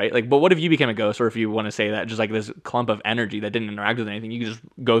ghosts, right? Like, but what if you became a ghost, or if you want to say that just like this clump of energy that didn't interact with anything, you could just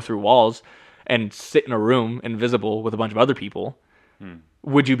go through walls and sit in a room invisible with a bunch of other people.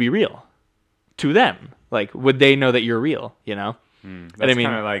 Would you be real to them? Like, would they know that you're real? That's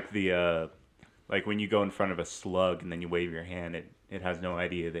kind of like the like when you go in front of a slug and then you wave your hand, it has no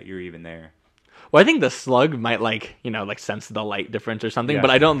idea that you're even there. Well, I think the slug might like sense the light difference or something,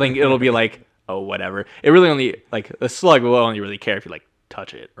 but I don't think it'll be like, oh, whatever. It really only, like, the slug will only really care if you like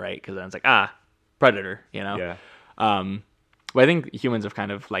touch it, right? Because then it's like, predator, Yeah. But I think humans have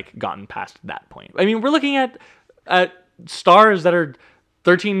kind of like gotten past that point. I mean, we're looking at stars that are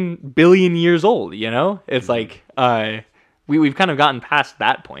 13 billion years old. It's like we've kind of gotten past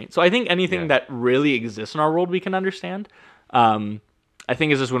that point. So I think anything that really exists in our world we can understand. I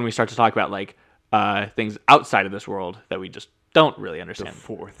think it's just when we start to talk about like things outside of this world that we just don't really understand. The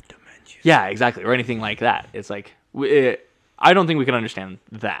fourth dimension. Yeah, exactly, or anything like that. It's like I don't think we can understand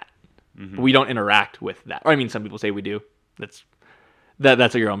that. But we don't interact with that. Or I mean, some people say we do.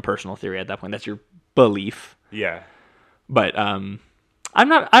 That's your own personal theory at that point. That's your belief. Yeah. But I'm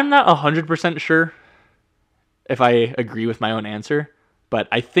not 100% sure if I agree with my own answer. But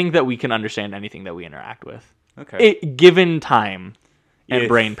I think that we can understand anything that we interact with. Okay. Given time and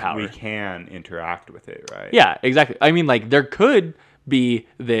brain power. We can interact with it, right? Yeah, exactly. I mean, like, there could be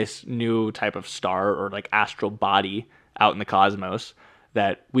this new type of star or like astral body out in the cosmos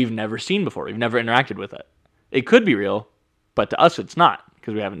that we've never seen before. We've never interacted with it. It could be real, but to us it's not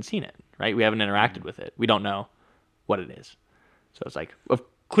because we haven't seen it, right? We haven't interacted with it. We don't know what it is. So it's like,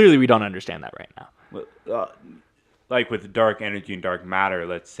 clearly we don't understand that right now. Like with dark energy and dark matter,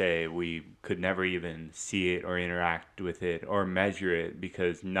 let's say we could never even see it or interact with it or measure it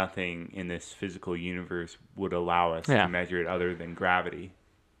because nothing in this physical universe would allow us to measure it other than gravity.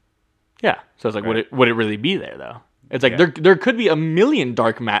 Yeah. So it's like, right. would it really be there though? It's like there could be a million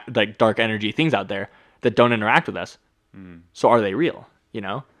dark energy things out there that don't interact with us. So are they real?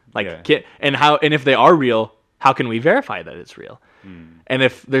 And if they are real, how can we verify that it's real? And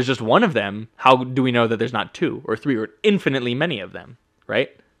if there's just one of them, how do we know that there's not 2 or 3 or infinitely many of them, right?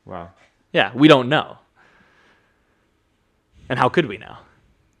 Wow. Yeah, we don't know. And how could we know?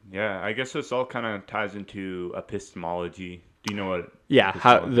 Yeah, I guess this all kind of ties into epistemology. Do you know what? Yeah,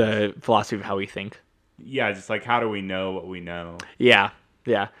 how the philosophy of how we think. Yeah, just like how do we know what we know? Yeah.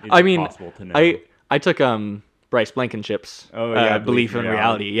 Is it possible to know? I took Bryce Blankenship's Belief in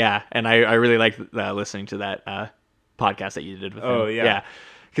Reality. Yeah, and I really liked listening to that podcast that you did with him. Oh, yeah.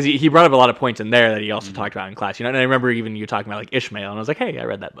 Because he brought up a lot of points in there that he also talked about in class. And I remember even you talking about like Ishmael, and I was like, hey, I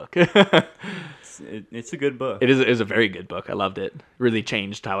read that book. It's a good book. It is a very good book. I loved it. Really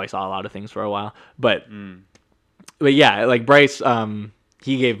changed how I saw a lot of things for a while. But yeah, like Bryce,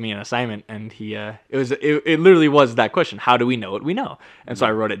 he gave me an assignment, and it literally was that question: how do we know what we know? And so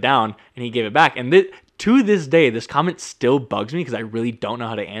I wrote it down, and he gave it back. And to this day, this comment still bugs me because I really don't know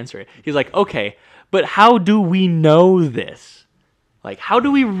how to answer it. He's like, okay, but how do we know this? Like, how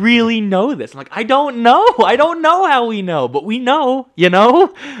do we really know this? I'm like, I don't know. I don't know how we know, but we know,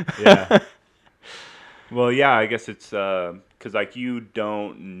 Yeah. Well, yeah, I guess it's because like you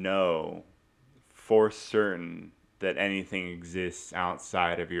don't know for certain that anything exists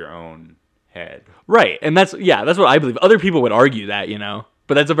outside of your own head. Right. And that's what I believe. Other people would argue that,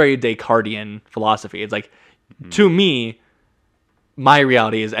 but that's a very Descartesian philosophy. It's like, to me, my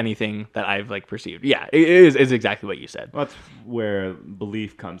reality is anything that I've like perceived. Yeah, it is exactly what you said. Well, that's where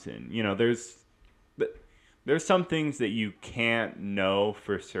belief comes in. There's some things that you can't know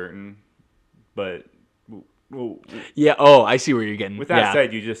for certain, but yeah. Oh, I see where you're getting. With that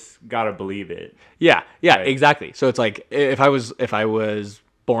said, you just gotta believe it. Yeah, right? Exactly. So it's like if I was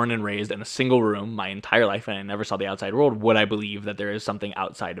born and raised in a single room my entire life and I never saw the outside world, would I believe that there is something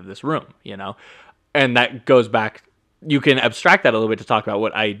outside of this room? And that goes back. You can abstract that a little bit to talk about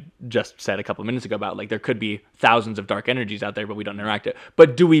what I just said a couple of minutes ago about like there could be thousands of dark energies out there, but we don't interact it.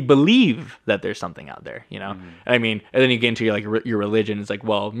 But do we believe that there's something out there? And I mean, and then you get into your religion. It's like,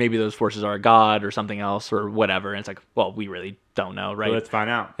 well, maybe those forces are a god or something else or whatever. And it's like, well, we really don't know, right? Well, let's find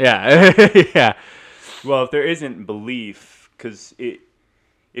out. Yeah, yeah. Well, if there isn't belief, because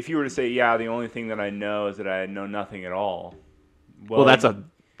if you were to say, yeah, the only thing that I know is that I know nothing at all. Well, that's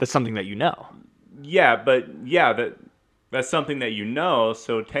something that you know. that's something that you know.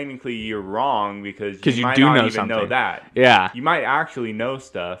 So technically, you're wrong because you You might do not know even know something. that. Yeah. You might actually know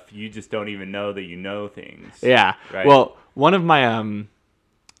stuff. You just don't even know that you know things. Yeah. Right? Well, one of my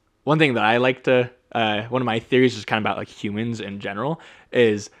one thing that I like to one of my theories is kind of about like humans in general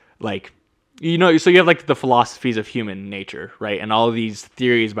is like so you have like the philosophies of human nature, right? And all of these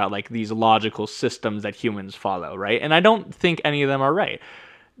theories about like these logical systems that humans follow, right? And I don't think any of them are right.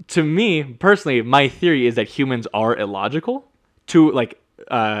 To me personally, my theory is that humans are illogical to like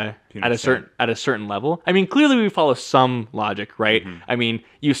at a certain level. I mean, clearly we follow some logic, right? I mean,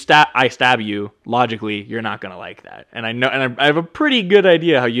 I stab you, logically, you're not gonna like that, and I know, and I have a pretty good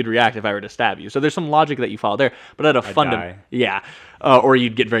idea how you'd react if I were to stab you. So there's some logic that you follow there, but at a fundamental, yeah, or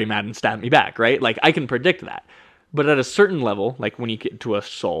you'd get very mad and stab me back, right? Like I can predict that. But at a certain level, like when you get to a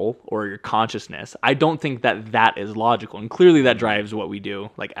soul or your consciousness, I don't think that that is logical. And clearly that drives what we do,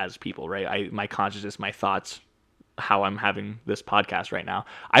 like as people, right? My consciousness, my thoughts, how I'm having this podcast right now.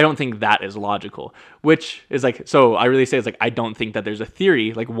 I don't think that is logical, which is like, so I really say it's like, I don't think that there's a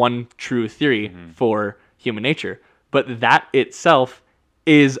theory, like one true theory for human nature, but that itself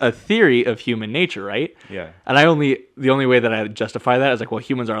is a theory of human nature, right? Yeah. And the only way that I justify that is like, well,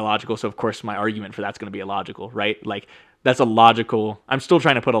 humans are illogical, so of course my argument for that's going to be illogical, right? Like that's a logical. I'm still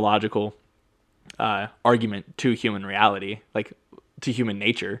trying to put a logical argument to human reality, like to human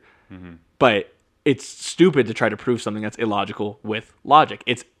nature, but it's stupid to try to prove something that's illogical with logic.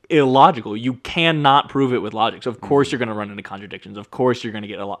 It's illogical. You cannot prove it with logic. So of course you're going to run into contradictions. Of course you're going to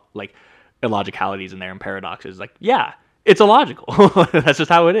get like illogicalities in there and paradoxes. Like, yeah, it's illogical. That's just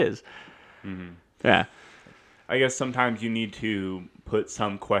how it is. Yeah. I guess sometimes you need to put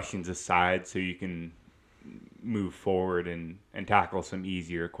some questions aside so you can move forward and tackle some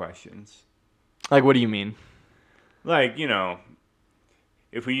easier questions. Like, what do you mean? Like,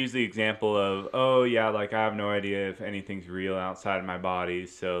 if we use the example of, oh, yeah, like, I have no idea if anything's real outside of my body,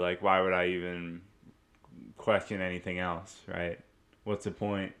 so, like, why would I even question anything else, right? What's the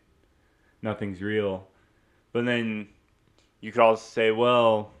point? Nothing's real. But then you could also say,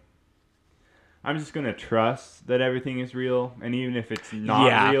 well, I'm just going to trust that everything is real, and even if it's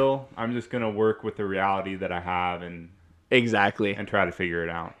not real, I'm just going to work with the reality that I have and exactly and try to figure it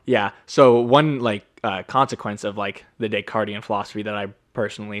out. Yeah. So one like consequence of like the Descartesian philosophy that I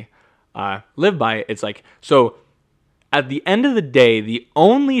personally live by, it's like, so at the end of the day, the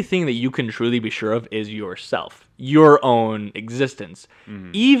only thing that you can truly be sure of is yourself, your own existence.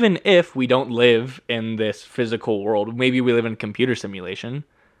 Even if we don't live in this physical world, maybe we live in a computer simulation,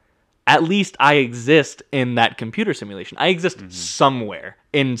 at least I exist in that computer simulation. I exist somewhere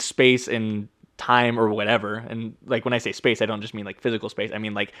in space, in time, or whatever. And like when I say space, I don't just mean like physical space. I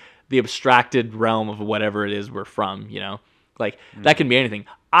mean like the abstracted realm of whatever it is we're from, Like that can be anything.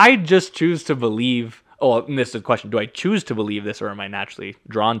 I just choose to believe, and this is the question, do I choose to believe this or am I naturally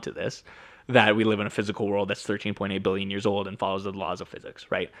drawn to this? That we live in a physical world that's 13.8 billion years old and follows the laws of physics,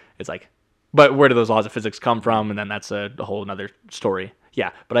 right? It's like, but where do those laws of physics come from? And then that's a whole other story.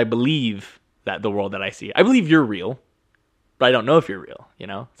 Yeah, but I believe that the world that I see, I believe you're real, but I don't know if you're real,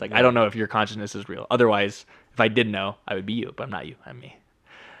 It's like, I don't know if your consciousness is real. Otherwise, if I did know, I would be you, but I'm not you, I'm me.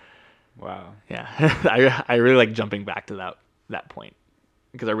 Wow. Yeah, I really like jumping back to that point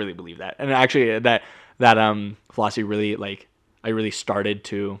because I really believe that. And actually that philosophy really, like, I really started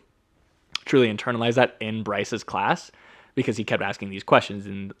to truly internalize that in Bryce's class because he kept asking these questions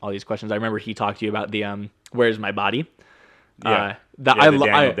and all these questions. I remember he talked to you about the where's my body? Yeah.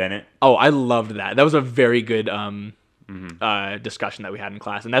 Daniel Dennett. Oh, I loved that. That was a very good discussion that we had in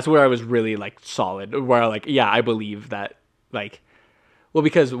class, and that's where I was really like solid. Where like, yeah, I believe that. Like, well,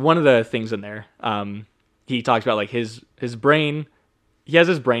 because one of the things in there, he talks about like his brain. He has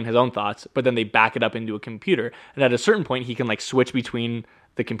his brain, his own thoughts, but then they back it up into a computer, and at a certain point, he can like switch between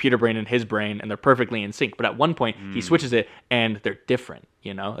the computer brain and his brain, and they're perfectly in sync. But at one point, he switches it, and they're different.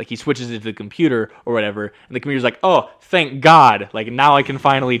 Like he switches it to the computer or whatever, and the computer's like, "Oh, thank God! Like now I can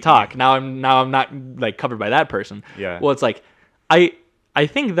finally talk. Now I'm not like covered by that person." Yeah. Well, it's like I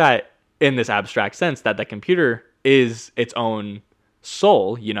think that in this abstract sense that the computer is its own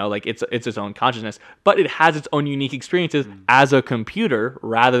soul, like it's its own consciousness, but it has its own unique experiences as a computer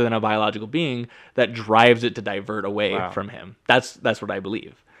rather than a biological being that drives it to divert away from him. That's what I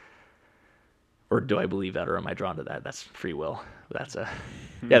believe. Or do I believe that, or am I drawn to that? That's free will. That's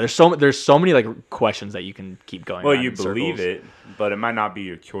there's so many like questions that you can keep going. Well, you believe it, but it might not be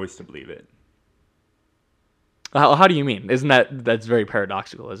your choice to believe it. How do you mean? That's very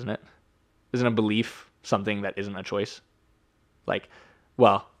paradoxical, isn't it? Isn't a belief something that isn't a choice? Like,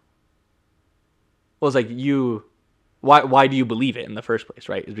 well, it's like you why do you believe it in the first place,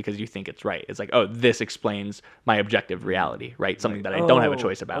 right? Is because you think it's right. It's like, oh, this explains my objective reality, right? Something that I don't have a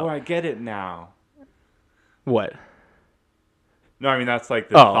choice about. Oh, I get it now. What? No, I mean, that's like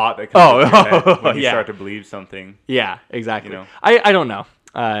the thought that comes into your head when you start to believe something. Yeah, exactly. You know? I don't know.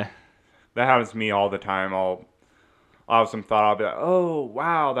 That happens to me all the time. I'll have some thought. I'll be like, oh,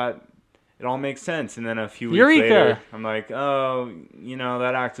 wow, that it all makes sense. And then a few weeks later, I'm like, oh,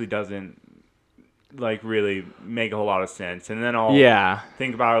 that actually doesn't like really make a whole lot of sense. And then I'll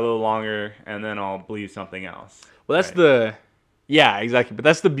think about it a little longer, and then I'll believe something else. Well, that's yeah, exactly. But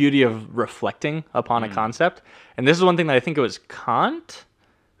that's the beauty of reflecting upon a concept. And this is one thing that I think it was Kant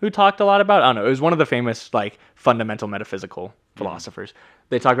who talked a lot about. I don't know. It was one of the famous like fundamental metaphysical philosophers.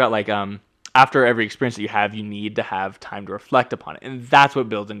 They talked about like after every experience that you have, you need to have time to reflect upon it, and that's what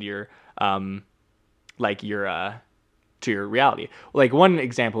builds into your to your reality. Like one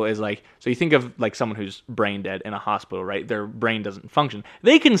example is like, so you think of like someone who's brain dead in a hospital, right? Their brain doesn't function.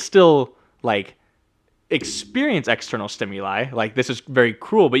 They can still like experience external stimuli. Like this is very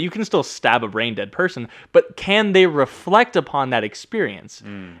cruel, but you can still stab a brain dead person, but can they reflect upon that experience?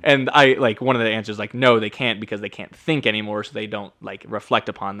 And I like one of the answers like, no, they can't, because they can't think anymore. So they don't like reflect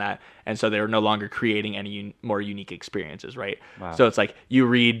upon that. And so they're no longer creating any more unique experiences. Right. Wow. So it's like you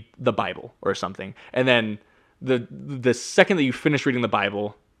read the Bible or something, and then the second that you finish reading the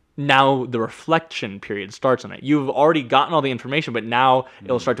Bible, now the reflection period starts on it. You've already gotten all the information, but now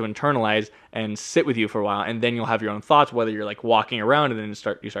it'll start to internalize and sit with you for a while, and then you'll have your own thoughts, whether you're like walking around and then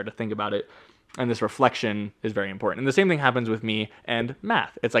you start to think about it. And this reflection is very important. And the same thing happens with me and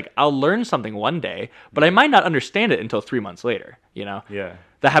math. It's like I'll learn something one day, but I might not understand it until 3 months later, Yeah.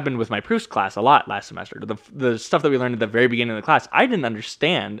 That happened with my proofs class a lot last semester. The stuff that we learned at the very beginning of the class, I didn't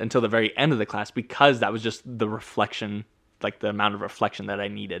understand until the very end of the class, because that was just the reflection, like the amount of reflection that I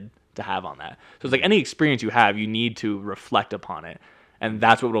needed to have on that. So it's like any experience you have, you need to reflect upon it. And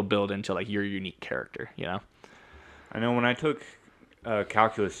that's what will build into like your unique character, I know when I took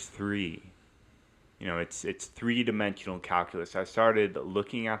Calculus 3, it's three-dimensional calculus. I started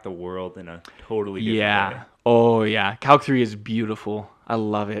looking at the world in a totally different way. Oh, yeah. Calc 3 is beautiful. I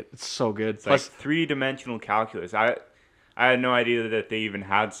love it. It's so good. It's like three-dimensional calculus. I had no idea that they even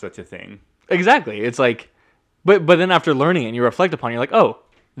had such a thing. Exactly. It's like, but then after learning it and you reflect upon it, you're like, oh,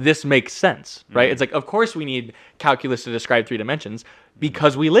 this makes sense, right? It's like, of course we need calculus to describe 3 dimensions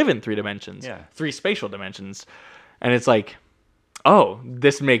because we live in 3 dimensions, 3 spatial dimensions. And it's like, oh,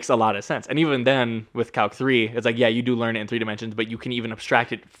 this makes a lot of sense. And even then with Calc 3, it's like, yeah, you do learn it in 3 dimensions, but you can even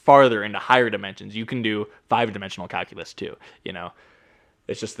abstract it farther into higher dimensions. You can do 5-dimensional calculus too,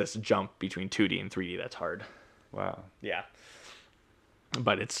 It's just this jump between 2D and 3D that's hard. Wow. Yeah.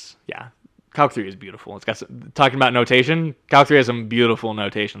 But Calc 3 is beautiful. It's got talking about notation. Calc 3 has some beautiful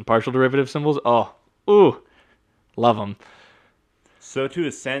notation. Partial derivative symbols. Oh, ooh, love them. So to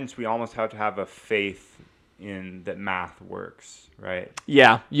a sense, we almost have to have a faith in that math works, right?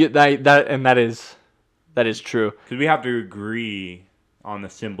 Yeah, that is true. Because we have to agree on the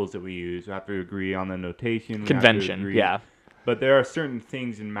symbols that we use. We have to agree on the notation. Convention, yeah. But there are certain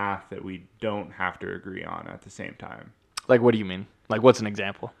things in math that we don't have to agree on at the same time. Like, what do you mean? Like, what's an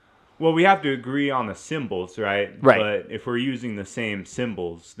example? Well, we have to agree on the symbols, right? Right. But if we're using the same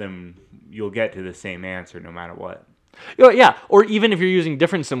symbols, then you'll get to the same answer no matter what. Yeah, or even if you're using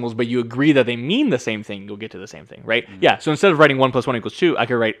different symbols, but you agree that they mean the same thing, you'll get to the same thing, right? Mm-hmm. Yeah, so instead of writing 1 + 1 = 2, I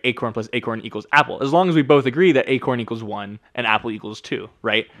could write acorn plus acorn equals apple. As long as we both agree that acorn equals 1 and apple equals 2,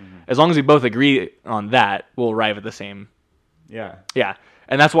 right? Mm-hmm. As long as we both agree on that, we'll arrive at the same. Yeah. Yeah,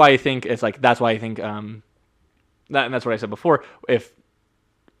 and that's why I think and that's what I said before, if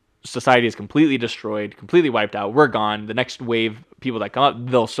society is completely destroyed, completely wiped out, we're gone, the next wave people that come up,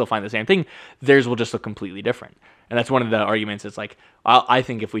 they'll still find the same thing. Theirs will just look completely different. And that's one of the arguments. It's like, I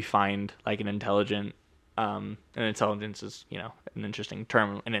think if we find like an intelligent, and intelligence is, an interesting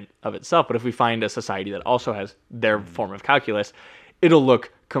term in and of itself, but if we find a society that also has their form of calculus, it'll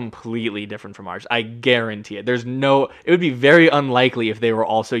look completely different from ours. I guarantee it. It would be very unlikely if they were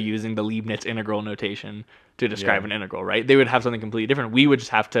also using the Leibniz integral notation to describe an integral, right? They would have something completely different. We would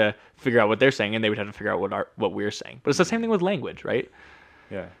just have to figure out what they're saying, and they would have to figure out what we're saying. But it's the same thing with language, right?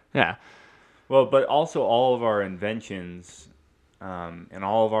 Yeah. Yeah. Well, but also all of our inventions and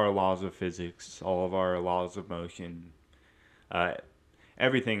all of our laws of physics, all of our laws of motion,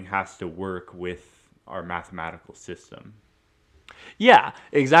 everything has to work with our mathematical system. Yeah,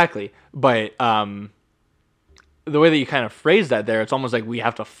 exactly. But the way that you kind of phrase that there, it's almost like we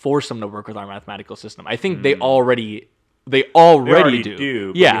have to force them to work with our mathematical system. I think they already do.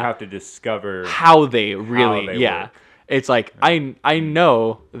 But you have to discover how they really work. It's like I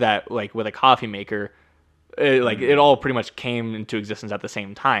know that like with a coffee maker, It all pretty much came into existence at the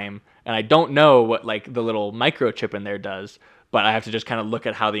same time, and I don't know what like the little microchip in there does, but I have to just kind of look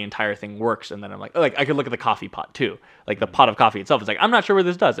at how the entire thing works, and then I'm like I could look at the coffee pot too, like the pot of coffee itself. It's like I'm not sure what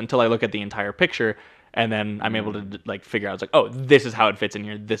this does until I look at the entire picture, and then I'm able to like figure out. It's like, oh, this is how it fits in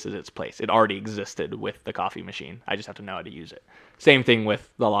here. This is its place. It already existed with the coffee machine. I just have to know how to use it. Same thing with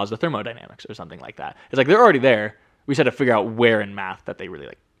the laws of thermodynamics or something like that. It's like they're already there. We just had to figure out where in math that they really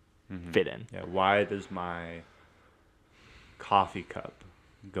like fit in. Yeah. Why does my coffee cup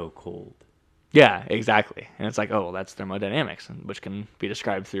go cold? Yeah, exactly. And it's like, oh, well, that's thermodynamics, which can be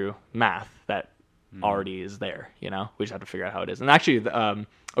described through math that already is there. We just have to figure out how it is. And actually, a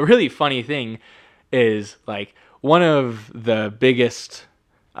really funny thing is like one of the biggest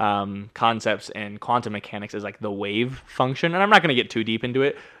concepts in quantum mechanics is like the wave function. And I'm not going to get too deep into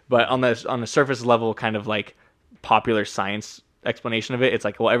it, but on the surface level, kind of like popular science explanation of it, it's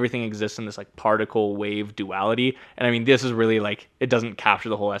like, well, everything exists in this like particle wave duality. And I mean, this is really like, it doesn't capture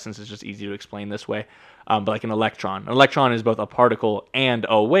the whole essence. It's just easy to explain this way. But like an electron is both a particle and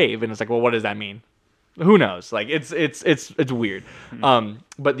a wave. And it's like, well, what does that mean? Who knows? Like it's weird.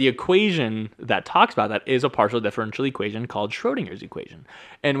 But the equation that talks about that is a partial differential equation called Schrodinger's equation.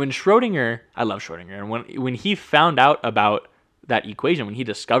 And when Schrodinger, I love Schrodinger, and when he found out about that equation, when he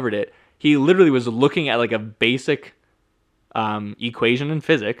discovered it, he literally was looking at like a basic equation in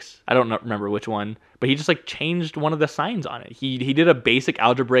physics. I don't remember which one, but he just like changed one of the signs on it. He did a basic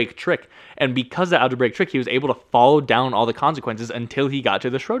algebraic trick, and because of the algebraic trick, he was able to follow down all the consequences until he got to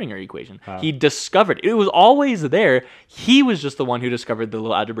the Schrodinger equation. Wow. He discovered it was always there. He was just the one who discovered the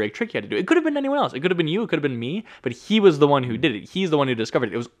little algebraic trick he had to do. It could have been anyone else. It could have been you. It could have been me. But he was the one who did it. He's the one who discovered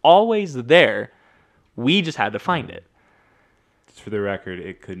it. It was always there. We just had to find it. For the record,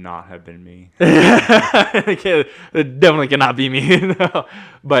 it could not have been me. It definitely cannot be me. No.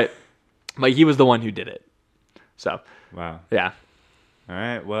 But he was the one who did it. So. Wow. Yeah. All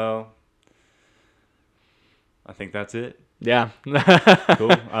right. Well, I think that's it. Yeah.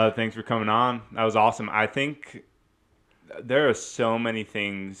 Cool. Thanks for coming on. That was awesome. I think there are so many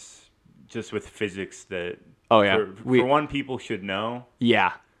things just with physics that. Oh yeah. For one, people should know.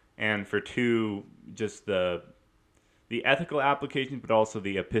 Yeah. And for two, just the ethical applications, but also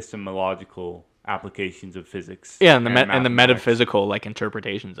the epistemological applications of physics. Yeah, and the metaphysical like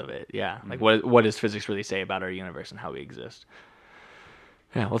interpretations of it. Yeah, like what does physics really say about our universe and how we exist?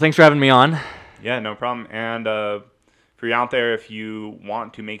 Yeah. Well, thanks for having me on. Yeah, no problem. And for you out there, if you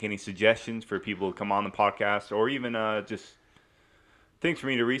want to make any suggestions for people to come on the podcast, or even just things for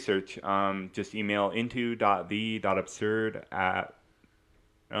me to research, just email into.the.absurd at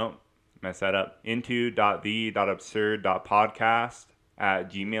mess that up.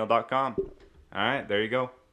 into.the.absurd.podcast@gmail.com. All right, there you go.